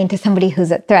pour money into somebody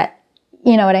who's a threat?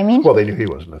 You know what I mean? Well, they knew he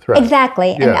wasn't a threat.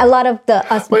 Exactly. Yeah. And a lot of the...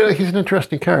 But he's an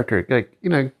interesting character. Like,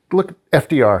 look,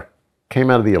 FDR came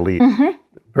out of the elite,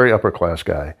 very upper class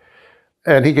guy.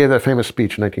 And he gave that famous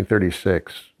speech in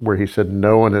 1936 where he said,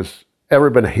 no one has ever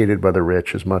been hated by the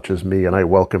rich as much as me, and I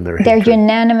welcome their hatred. They're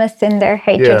unanimous in their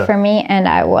hatred for me, and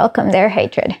I welcome their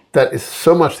hatred. That is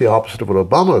so much the opposite of what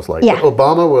Obama was like. Yeah.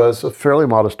 Obama was a fairly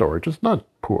modest origin, not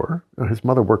poor. His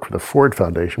mother worked for the Ford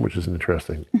Foundation, which is an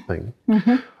interesting thing.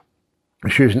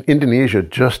 She was in Indonesia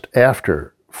just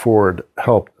after Ford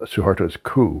helped Suharto's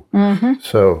coup.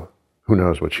 So who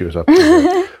knows what she was up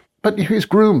to. But he was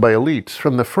groomed by elites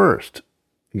from the first.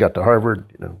 He got to Harvard,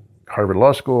 Harvard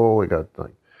Law School. He got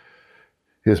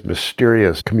his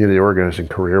mysterious community organizing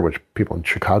career, which people in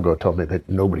Chicago tell me that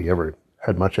nobody ever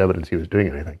had much evidence he was doing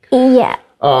anything. Yeah.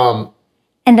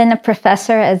 And then a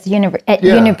professor at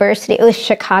University of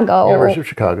Chicago. University of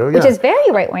Chicago, which is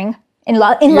very right-wing in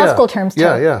law school terms, too.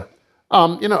 Yeah.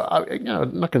 I'm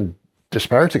not going to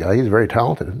disparage the guy. He's very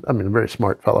talented. I mean, a very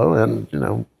smart fellow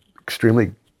and,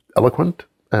 extremely eloquent.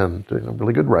 And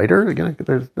really good writer. Again,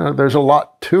 there's a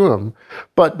lot to him,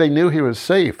 but they knew he was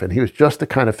safe, and he was just the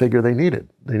kind of figure they needed.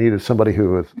 They needed somebody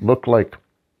who looked like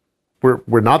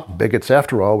we're not bigots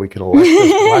after all. We can elect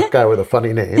this black guy with a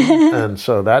funny name, and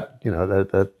so that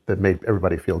that made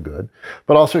everybody feel good.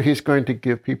 But also, he's going to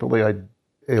give people the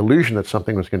illusion that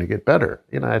something was going to get better.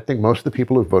 I think most of the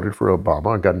people who voted for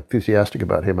Obama and got enthusiastic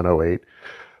about him in 2008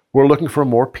 were looking for a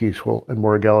more peaceful and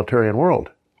more egalitarian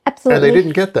world. Absolutely. And they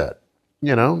didn't get that.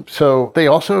 So they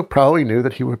also probably knew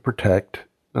that he would protect.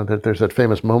 That there's that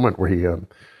famous moment where he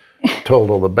told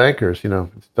all the bankers,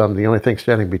 I'm the only thing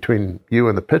standing between you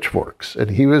and the pitchforks,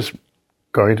 and he was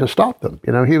going to stop them.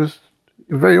 He was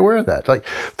very aware of that. Like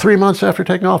 3 months after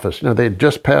taking office, they had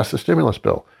just passed the stimulus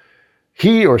bill.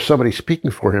 He or somebody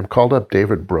speaking for him called up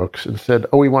David Brooks and said,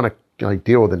 we want to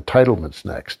deal with entitlements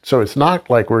next. So it's not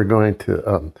like we're going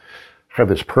to have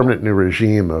this permanent new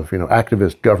regime of,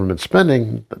 activist government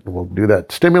spending. We'll do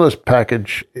that stimulus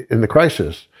package in the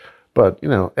crisis. But,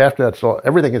 after that's all,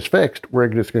 everything is fixed, we're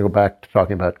just going to go back to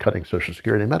talking about cutting Social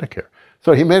Security and Medicare.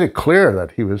 So he made it clear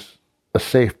that he was a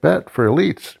safe bet for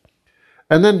elites.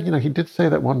 And then, he did say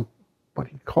that what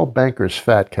he called bankers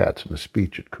fat cats in a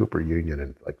speech at Cooper Union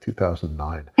in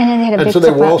 2009. And then they had a big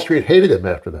so Wall Street hated him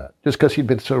after that, just because he'd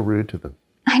been so rude to them.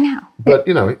 I know. But,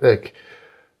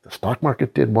 the stock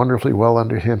market did wonderfully well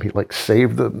under him. He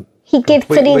saved them. He gave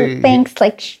city banks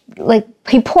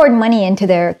he poured money into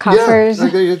their coffers. Yeah,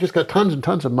 they just got tons and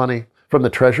tons of money from the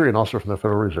Treasury and also from the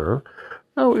Federal Reserve.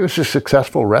 It was a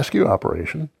successful rescue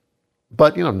operation,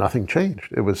 but nothing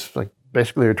changed. It was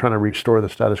basically they were trying to restore the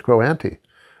status quo ante.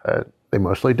 They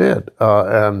mostly did,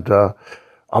 and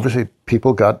obviously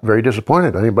people got very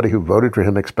disappointed. Anybody who voted for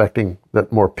him expecting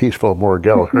that more peaceful, more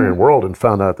egalitarian world and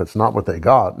found out that's not what they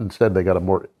got. Instead, they got a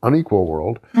more unequal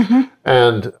world,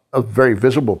 and a very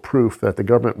visible proof that the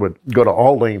government would go to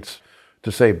all lengths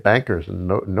to save bankers and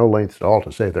no lengths at all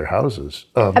to save their houses.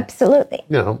 Absolutely.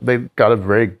 They got a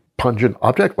very pungent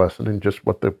object lesson in just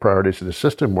what the priorities of the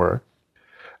system were,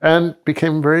 and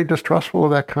became very distrustful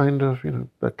of that kind of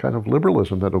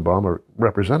liberalism that Obama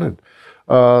represented.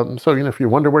 So if you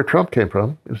wonder where Trump came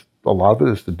from, a lot of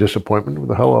it is the disappointment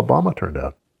with how Obama turned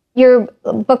out. Your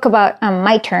book about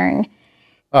My Turn.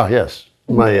 Ah, yes.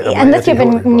 Unless you've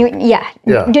been,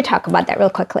 do talk about that real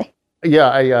quickly.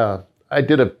 Yeah, I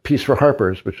did a piece for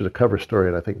Harper's, which was a cover story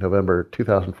in, I think, November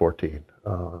 2014,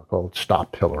 called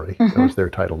Stop Hillary. That was their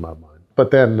title, not mine.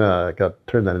 But then I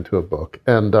turned that into a book.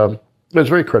 And it was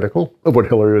very critical of what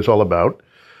Hillary was all about.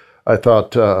 I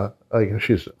thought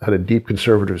she's had a deep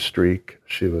conservative streak.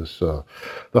 She was, the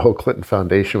whole Clinton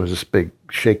Foundation was this big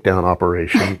shakedown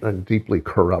operation, a deeply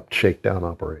corrupt shakedown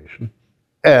operation.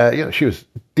 She was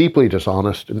deeply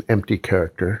dishonest and empty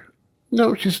character.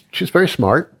 She's very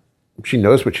smart. She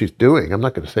knows what she's doing. I'm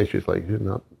not going to say she's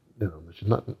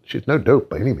she's no dope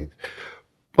by any means.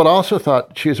 But I also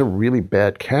thought she was a really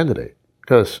bad candidate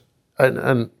because,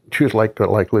 and she was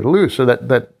likely to lose. So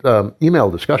that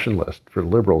email discussion list for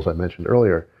liberals I mentioned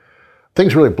earlier,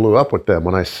 things really blew up with them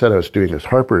when I said I was doing this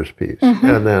Harper's piece,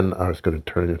 and then I was going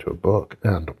to turn it into a book.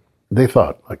 And they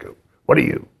thought, what are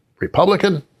you,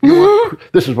 Republican?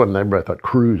 This is when I thought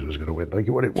Cruz was going to win.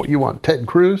 What you want, Ted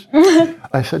Cruz?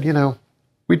 I said,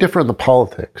 we differ in the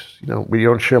politics. We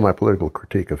don't share my political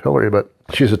critique of Hillary, but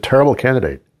she's a terrible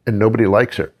candidate and nobody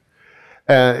likes her.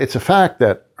 It's a fact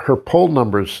that her poll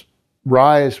numbers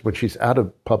rise when she's out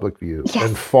of public view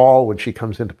and fall when she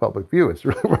comes into public view. It's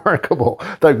really remarkable.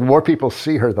 The more people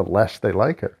see her, the less they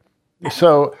like her.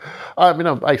 So,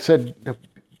 I said,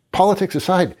 politics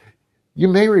aside, you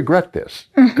may regret this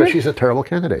because she's a terrible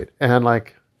candidate. And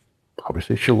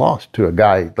obviously she lost to a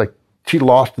guy, she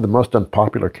lost to the most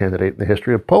unpopular candidate in the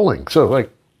history of polling. So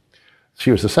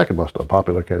she was the second most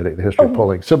unpopular candidate in the history of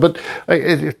polling. So, but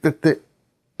the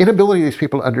inability of these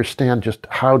people to understand just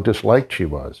how disliked she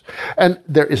was. And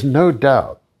there is no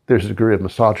doubt there's a degree of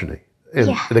misogyny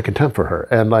in the contempt for her.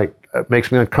 And it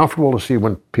makes me uncomfortable to see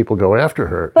when people go after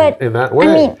her in that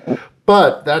way.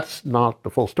 But that's not the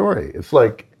full story. It's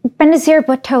Benazir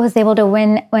Bhutto was able to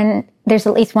win when there's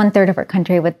at least 1/3 of our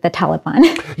country with the Taliban.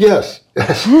 Yes.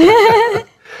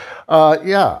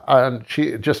 And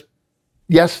she just,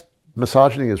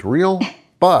 misogyny is real,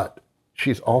 but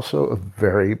she's also a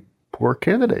very poor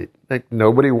candidate.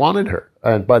 Nobody wanted her.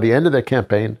 And by the end of the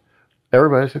campaign,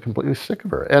 everybody's completely sick of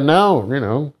her. And now,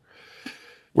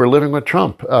 we're living with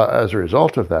Trump as a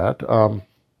result of that.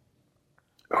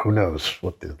 Who knows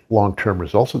what the long-term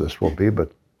results of this will be,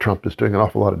 but Trump is doing an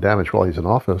awful lot of damage while he's in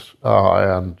office,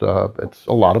 and a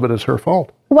lot of it is her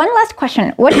fault. One last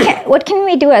question. What can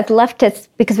we do as leftists,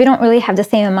 because we don't really have the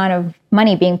same amount of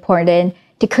money being poured in,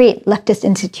 to create leftist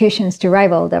institutions to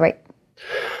rival the right?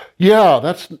 Yeah,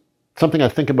 that's something I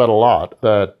think about a lot.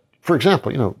 That, for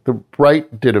example, the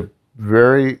right did a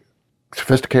very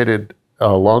sophisticated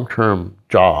long-term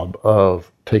job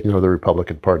of taking over the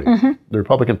Republican Party. The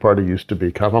Republican Party used to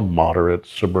be kind of a moderate,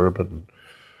 suburban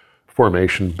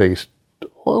formation based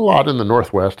a lot in the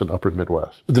Northwest and Upper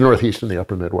Midwest, the Northeast and the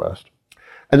Upper Midwest.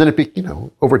 And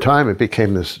then over time it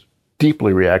became this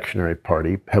deeply reactionary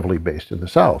party, heavily based in the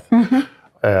South.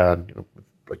 And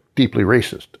like deeply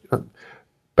racist.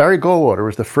 Barry Goldwater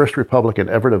was the first Republican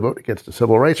ever to vote against the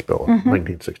Civil Rights Bill in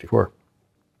 1964.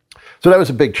 So that was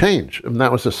a big change, and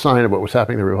that was a sign of what was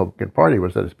happening in the Republican Party,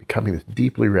 was that it's becoming this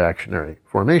deeply reactionary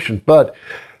formation. But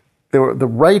the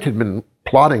right had been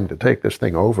plotting to take this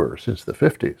thing over since the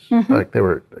 50s. Like they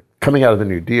were coming out of the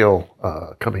New Deal,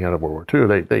 coming out of World War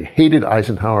II. They hated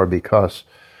Eisenhower because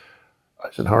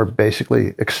Eisenhower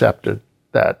basically accepted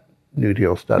that New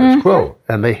Deal status quo,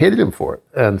 and they hated him for it.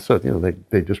 And so,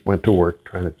 they just went to work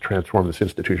trying to transform this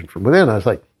institution from within. I was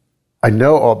like, I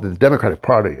know the Democratic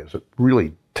Party is a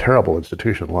really terrible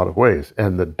institution in a lot of ways,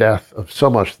 and the death of so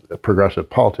much progressive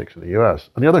politics in the U.S.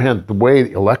 On the other hand, the way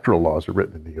the electoral laws are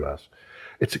written in the U.S.,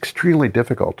 it's extremely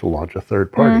difficult to launch a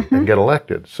third party and get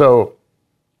elected. So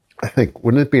I think,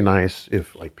 wouldn't it be nice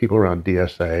if like people around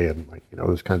DSA and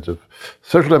those kinds of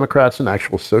social democrats and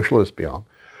actual socialists beyond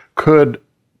could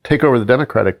take over the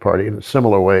Democratic Party in a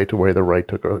similar way to the way the right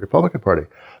took over the Republican Party?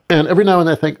 And every now and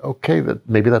then I think, okay, that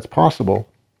maybe that's possible,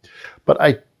 but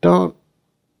I don't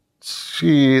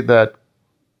see that.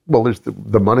 Well, there's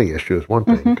the money issue is one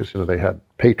thing, because they had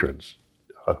patrons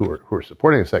who were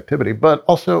supporting this activity, but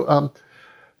also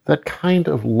that kind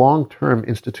of long-term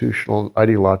institutional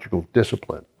ideological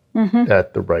discipline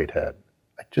that the right had,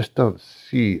 I just don't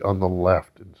see on the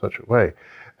left in such a way.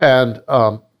 And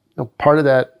part of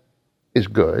that is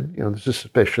good. There's a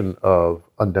suspicion of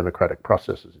undemocratic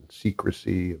processes and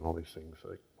secrecy and all these things.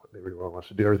 Like everyone wants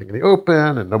to do everything in the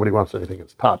open, and nobody wants anything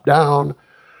that's top down.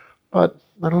 But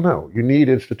I don't know. You need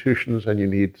institutions, and you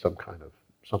need some kind of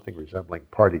something resembling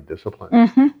party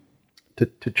discipline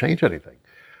to change anything.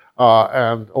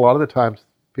 And a lot of the times,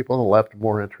 people on the left are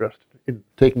more interested in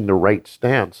taking the right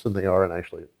stance than they are in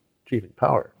actually achieving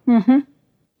power. And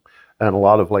a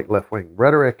lot of left-wing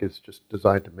rhetoric is just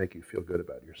designed to make you feel good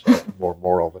about yourself, more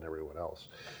moral than everyone else.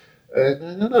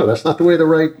 And no, that's not the way the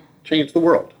right changed the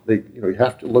world. You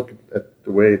have to look at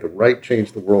the way the right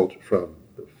changed the world from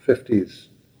the 50s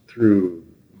through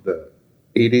the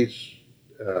 80s,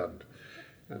 and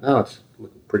now it's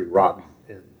looking pretty rotten.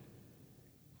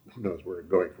 Who knows where it's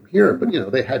going from here, but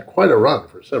they had quite a run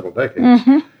for several decades.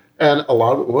 And a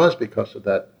lot of it was because of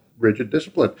that rigid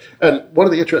discipline. And one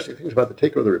of the interesting things about the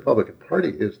takeover of the Republican Party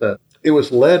is that it was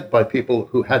led by people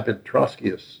who had been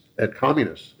Trotskyists and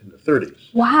communists in the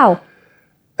 30s. Wow.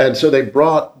 And so they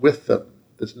brought with them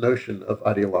this notion of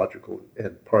ideological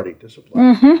and party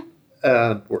discipline,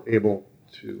 and were able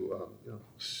to,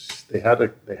 they had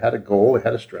a goal, they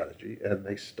had a strategy, and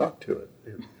they stuck to it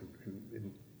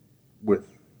with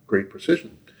great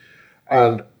precision.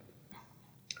 And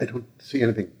I don't see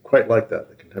anything quite like that in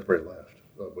the contemporary left,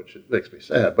 which makes me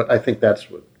sad. But I think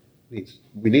that's what we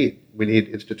need. We need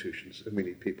institutions, and we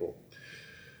need people.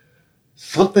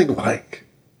 Something like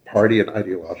party and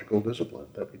ideological discipline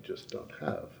that we just don't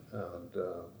have. And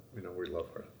we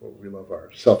love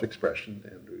our self-expression,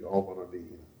 and we all want to be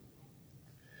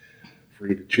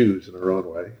free to choose in our own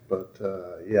way. But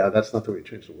that's not the way we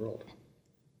change the world.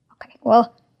 Okay.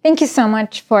 Well, thank you so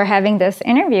much for having this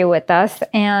interview with us.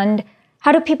 And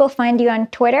how do people find you on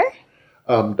Twitter?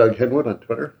 Doug Henwood on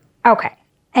Twitter. Okay.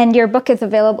 And your book is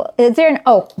available. Is there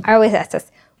I always ask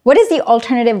this. What is the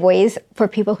alternative ways for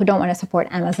people who don't want to support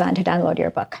Amazon to download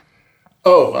your book?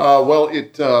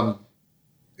 It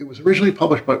was originally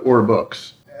published by Or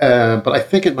Books, but I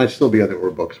think it might still be on the Or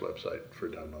Books website for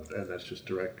download, and that's just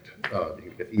direct. You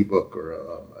can get ebook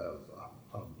or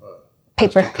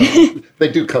paper.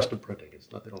 They do custom printing.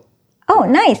 It's not. They don't. Oh,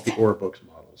 nice. The Or Books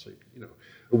model. So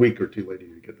a week or two later,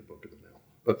 you get the book in the mail.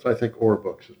 But I think Or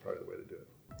Books is probably the way to do it.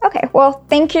 Okay. Well,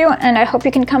 thank you, and I hope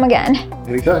you can come again.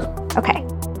 Anytime. Okay.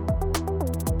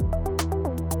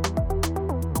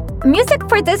 Music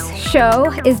for this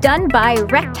show is done by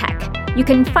Rectech. You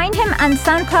can find him on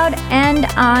SoundCloud and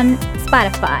on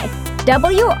Spotify.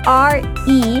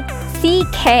 WRECKTECH.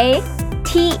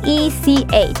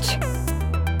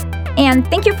 And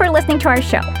thank you for listening to our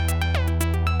show.